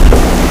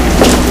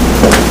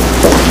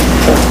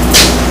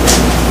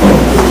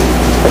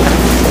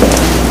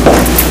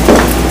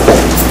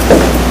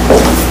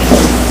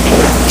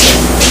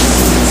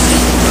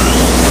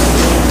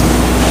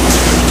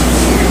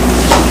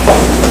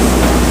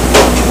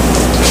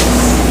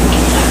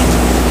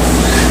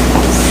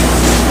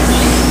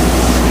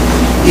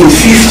 In the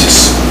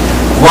 50s,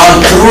 one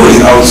truly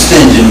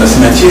outstanding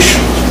mathematician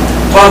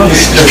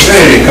published a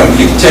very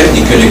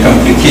technically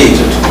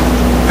complicated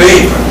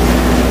paper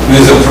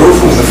with a proof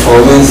of the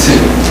following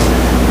theory,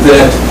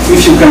 that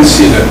if you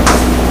consider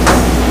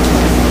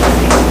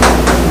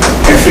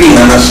a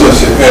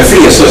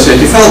free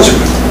associative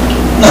algebra,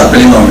 not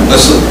polynomial,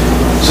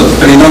 so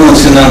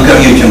polynomials in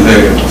non-commuting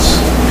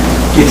variables,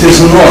 it is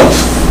not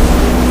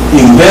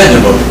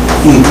embeddable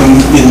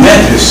in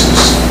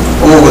matrices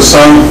over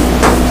some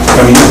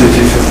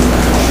commutative field.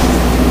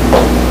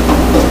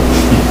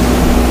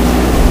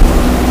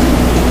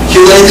 He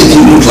later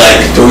didn't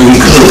like to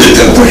include it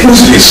into his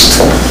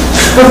list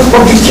of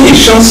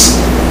publications,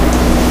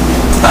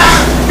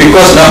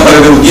 because now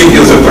I will give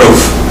you the proof.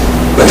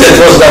 But that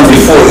was done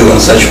before even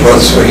such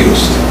words were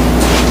used.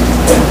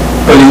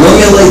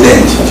 Polynomial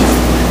identity.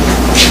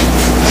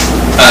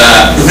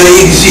 There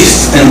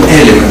exists an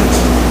element,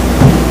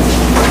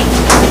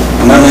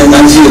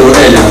 non-zero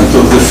element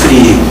of the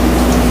free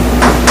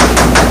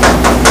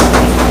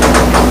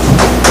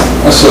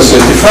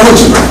associative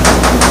algebra,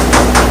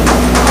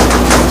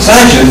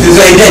 such that it is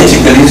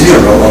identically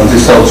zero on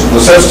this algebra.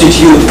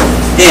 Substitute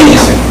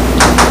anything.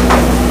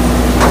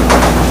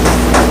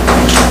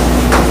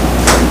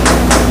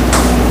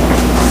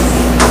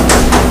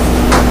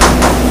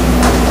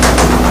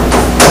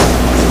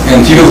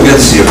 And you will get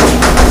zero.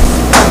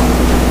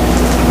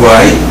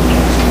 Why?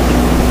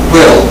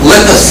 Well,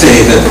 let us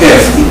say that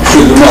f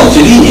should be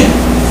multilinear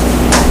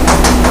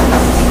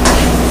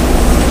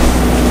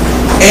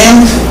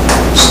and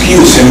skew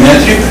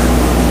symmetric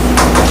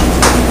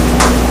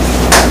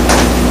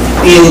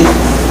in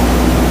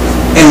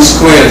n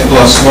squared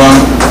plus 1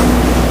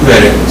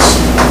 variables.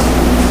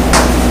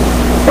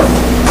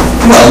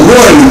 Well,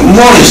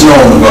 more is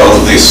known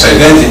about these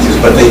identities,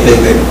 but they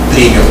take the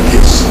trivial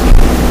case.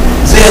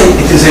 Then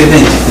it is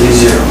identically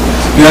zero.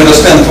 You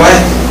understand why?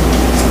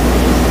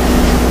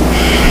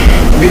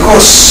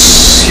 Because,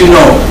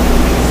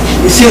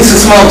 since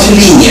it's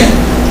multilinear,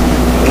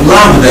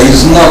 lambda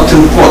is not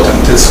important.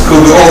 It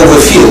could be all the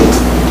field.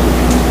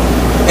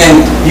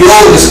 And you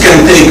always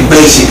can take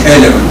basic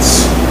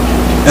elements.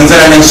 And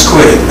there are n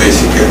squared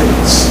basic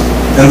elements.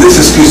 And this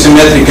is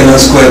skew-symmetric in n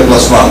squared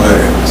plus 1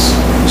 variables.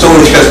 So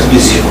it has to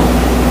be zero.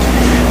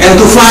 And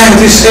to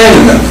find this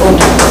element,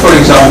 for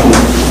example,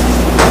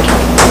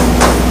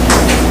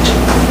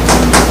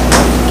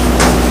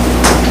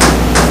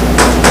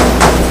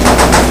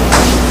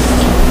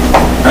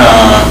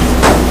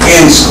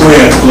 n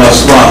squared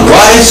plus 1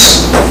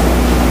 y's,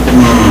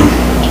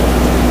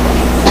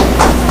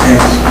 n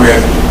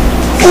squared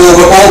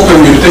over all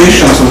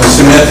permutations of the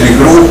symmetric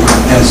group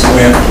n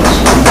squared plus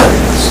 1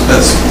 variables.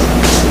 That's it.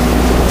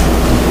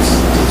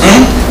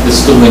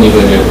 There's too many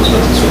variables,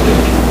 but it's okay.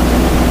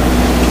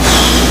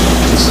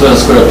 It's n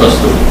squared plus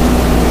 2.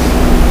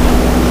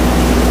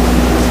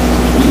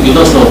 You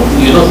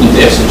don't need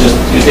x,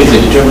 you take the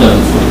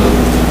determinant for the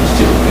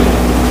still okay.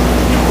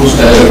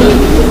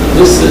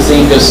 This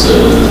thing is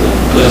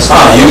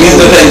you mean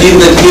that I did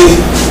not give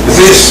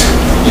this?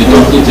 You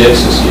don't need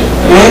x's here.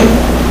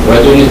 Why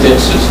do you need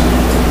x's?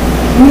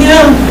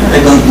 Yeah,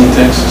 I don't need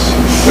x's.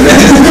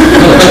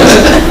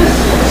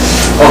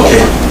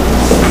 Okay.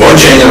 More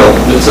general.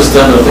 It's a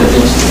standard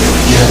identity.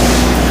 Yeah.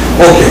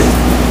 Okay.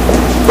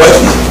 But,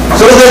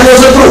 so that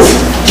was a proof.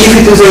 If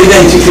it is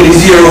identically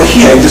zero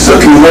here, it is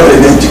certainly not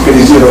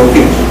identically zero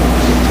here.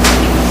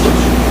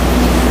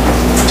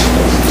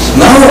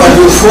 Now I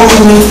will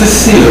formulate the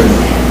theorem.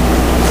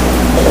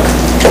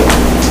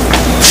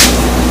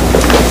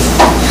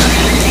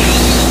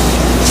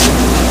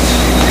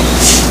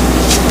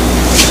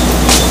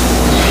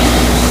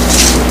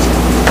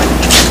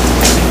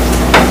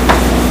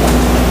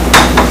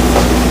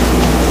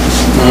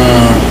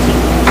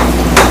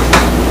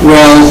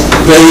 Well,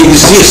 there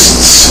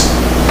exists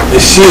a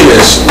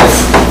series of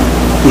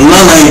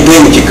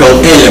non-identical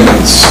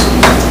elements,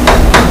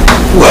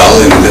 well,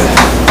 in the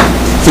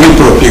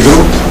 3-propy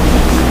group,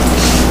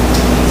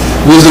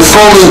 with the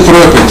following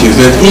property,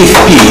 that if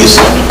P is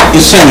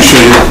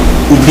essentially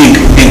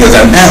bigger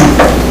than M,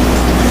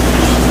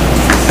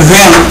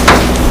 then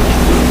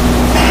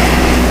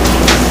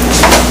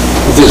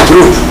this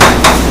group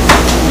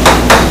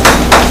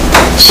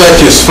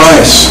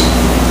satisfies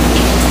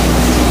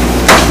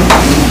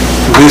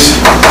this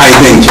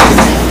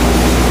identity.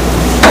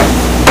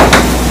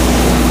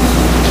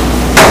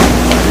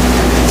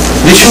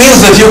 Which means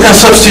that you can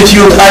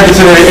substitute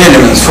arbitrary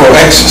elements for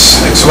x's,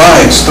 xy,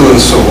 x2,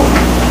 and so on.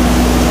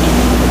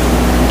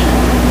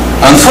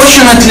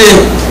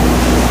 Unfortunately,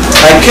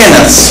 I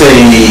cannot say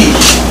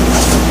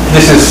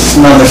this is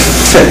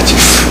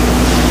non-effective.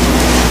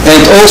 And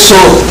also,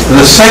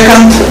 the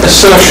second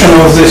assertion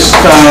of this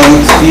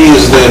kind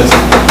is that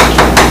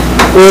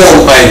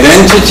all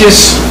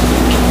identities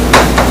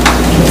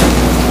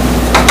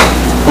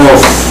of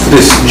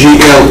this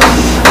GL,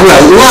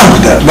 well,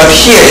 lambda, but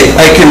here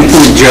I can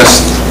put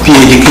just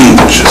periodic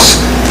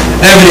integers.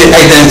 Every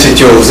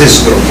identity of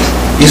this group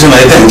is an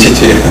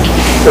identity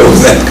of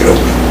that group.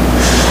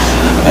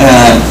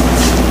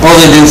 All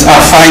identities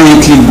are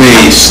finitely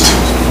based.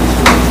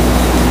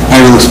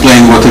 I will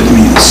explain what it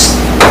means.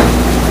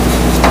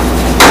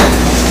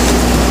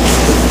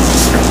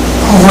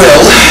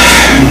 Well,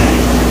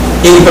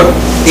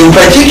 in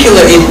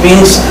particular, it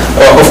means,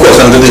 of course,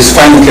 under this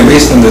finitely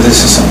based, under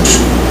this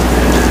assumption.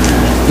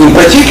 In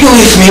particular,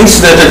 it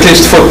means that at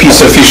least for P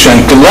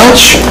sufficiently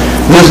large,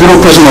 this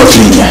group is not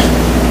linear.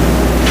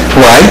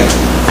 Why?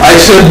 I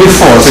said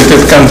before that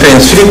it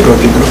contains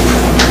 3-propy group.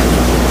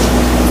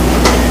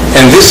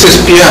 And this is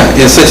PI.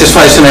 It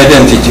satisfies an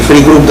identity.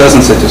 Free group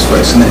doesn't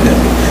satisfy an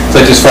identity.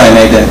 Satisfy an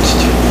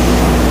identity.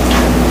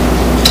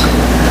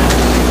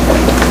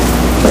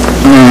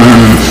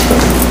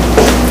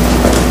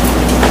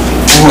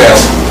 Well,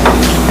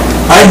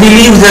 I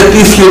believe that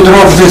if you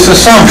drop this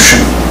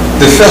assumption,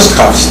 the first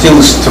half still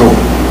is true.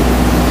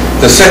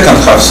 The second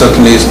half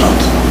certainly is not.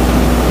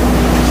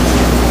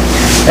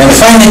 And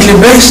finitely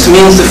based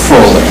means the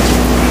following.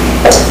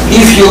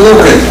 If you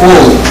look at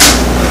all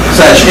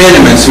such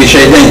elements which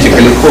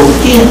identically hold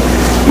E,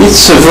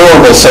 it's a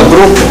verbal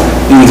subgroup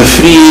in the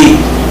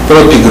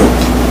 3-propy group.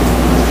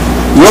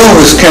 You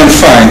always can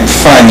find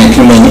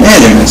finitely many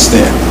elements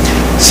there,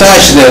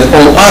 such that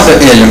all other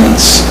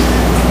elements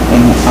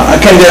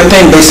can be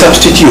obtained by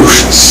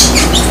substitutions,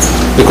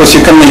 because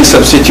you can make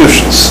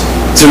substitutions.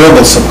 It's a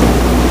verbal subgroup.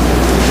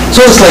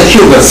 So it's like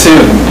Hilbert's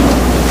theorem,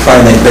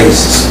 finite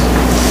basis.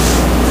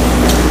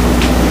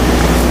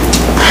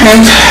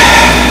 And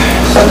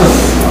sort of,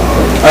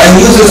 I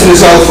knew this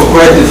result for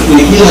quite a few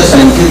years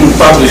and didn't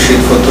publish it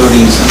for 2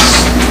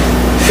 reasons.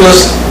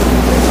 First,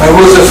 I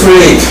was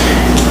afraid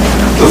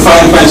to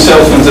find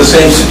myself in the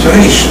same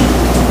situation,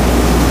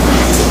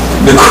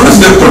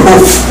 because the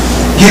proof,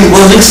 it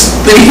was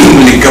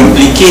extremely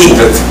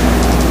complicated.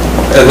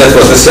 That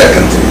was the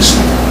second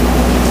reason.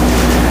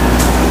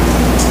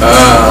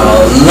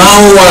 Now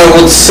I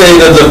would say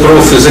that the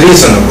proof is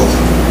reasonable.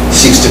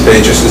 60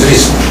 pages is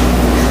reasonable.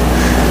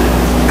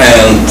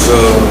 And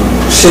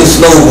since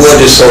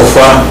nobody so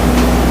far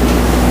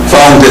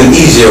found an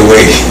easier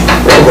way,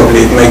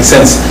 probably it makes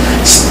sense.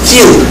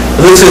 Still,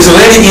 this is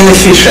very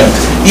inefficient.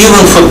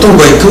 Even for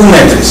 2x2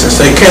 matrices,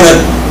 I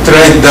cannot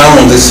write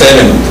down this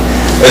element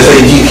as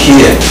I did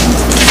here.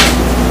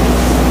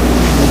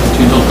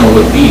 You don't know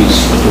what P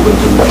is for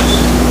 2x2 matrices.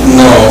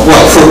 No,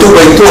 well, for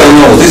 2x2 I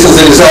know. This is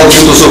the result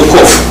due to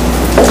Zubkov.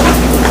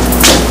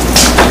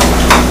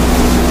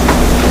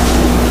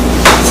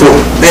 For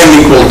m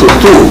equal to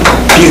 2,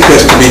 P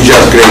has to be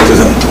just greater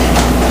than 2.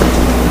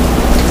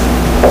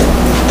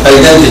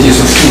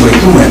 Identities of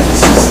 2x2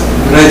 matrices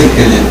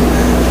radically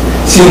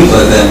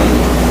simpler than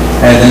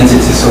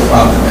identities of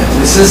other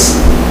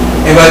matrices.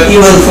 But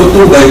even for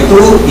 2x2,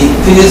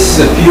 it is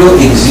a pure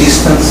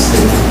existence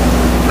thing.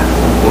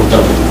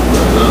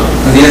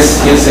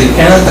 Yes, I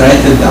cannot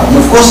write it down.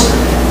 Of course,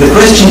 the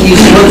question is,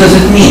 what does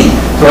it mean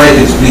to write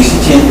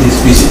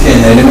explicitly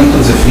an element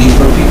of the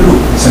 3-propy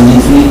group? It's an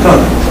infinite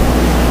product.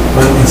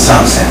 Well, in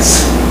some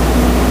sense.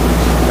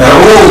 A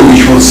rule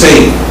which would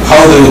say,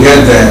 how do you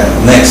get the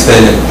next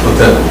element,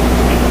 whatever.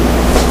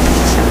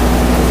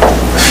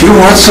 A few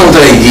words on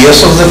the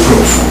ideas of the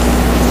proof.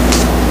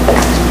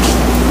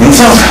 In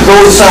fact,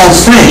 though it sounds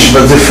strange,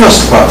 but the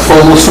first part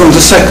follows from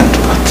the second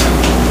part.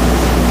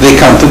 They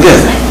come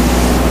together.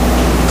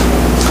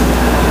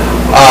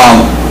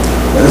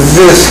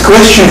 this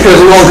question has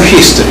a long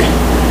history.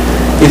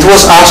 It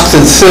was asked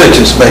in the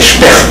 30s by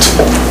Specht,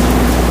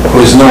 who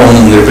is known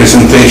in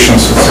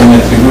representations of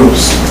symmetric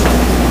groups.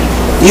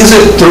 Is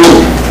it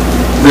true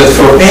that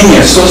for any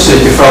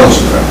associative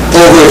algebra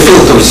over a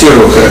field of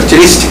zero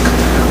characteristic,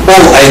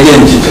 all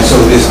identities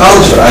of this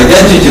algebra,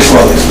 identities,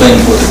 well,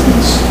 explaining what it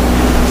means,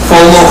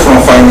 follow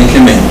from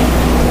finitely many?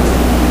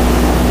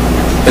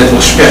 That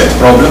was Specht's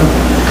problem.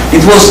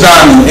 It was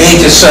done in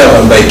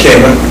 87 by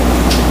Keber,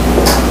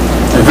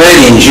 a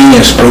very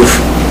ingenious proof.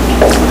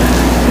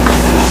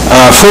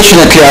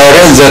 Fortunately, I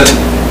read that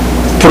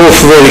proof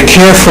very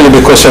carefully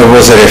because I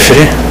was a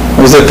referee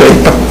of the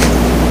paper.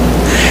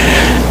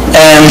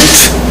 And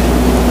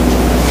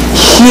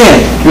here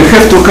we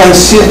have to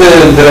consider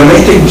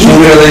dramatic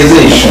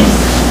generalization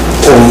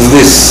of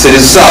this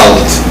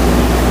result.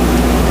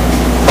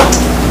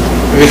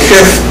 We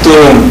have to,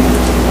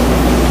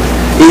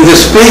 in the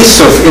space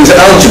of, in the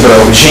algebra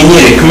of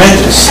generic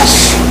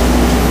matrices,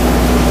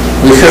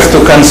 we have to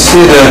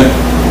consider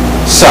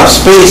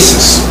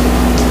subspaces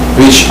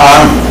which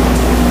are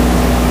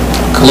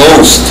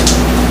closed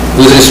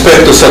with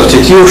respect to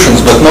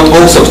substitutions, but not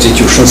all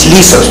substitutions,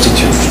 Lie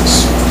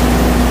substitutions,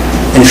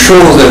 and show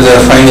that they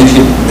are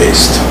finitely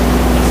based.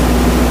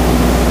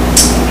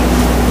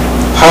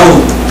 How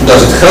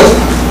does it help?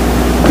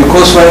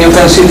 Because when you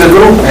consider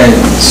group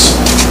elements,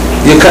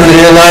 you can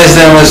realize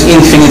them as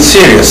infinite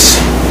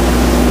series.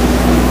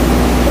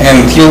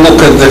 And you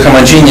look at the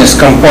homogeneous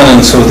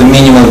components of the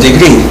minimal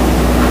degree,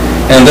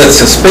 and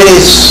that's a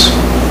space,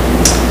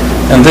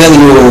 and then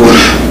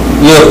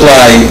you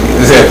apply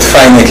that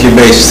finitely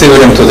based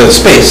theorem to that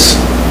space,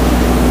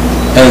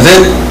 and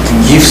that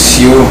gives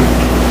you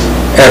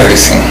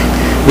everything,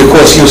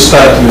 because you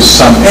start with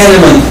some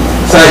element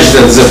such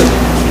that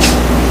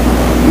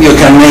you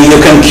can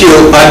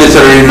kill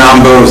arbitrary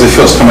number of the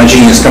first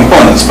homogeneous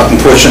components, but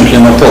unfortunately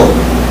not all.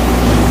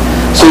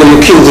 So you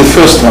kill the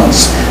first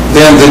ones,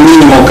 then the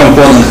minimal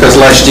component has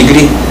large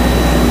degree,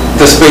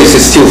 the space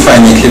is still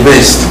finitely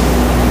based.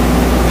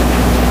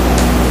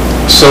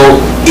 So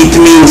it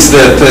means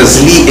that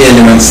as Lie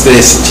elements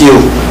they're still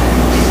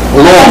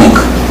long,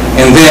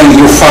 and then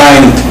you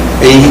find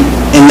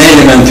an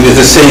element with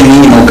the same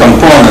minimal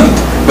component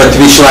but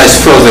which lies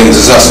further in the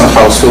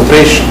Zassenhaus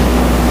filtration.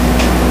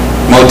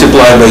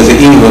 Multiply by the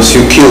inverse,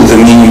 you kill the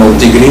minimal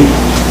degree,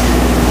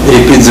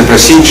 repeat the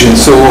procedure and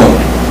so on.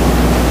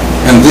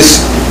 And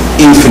this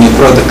infinite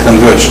product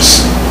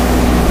converges.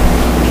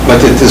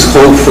 But it is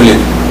hopefully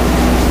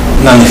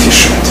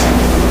non-efficient.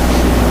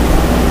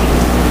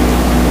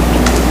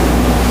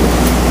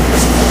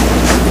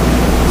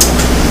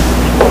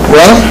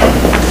 Well,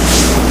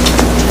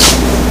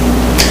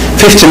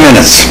 50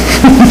 minutes.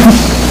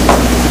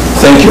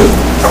 Thank you.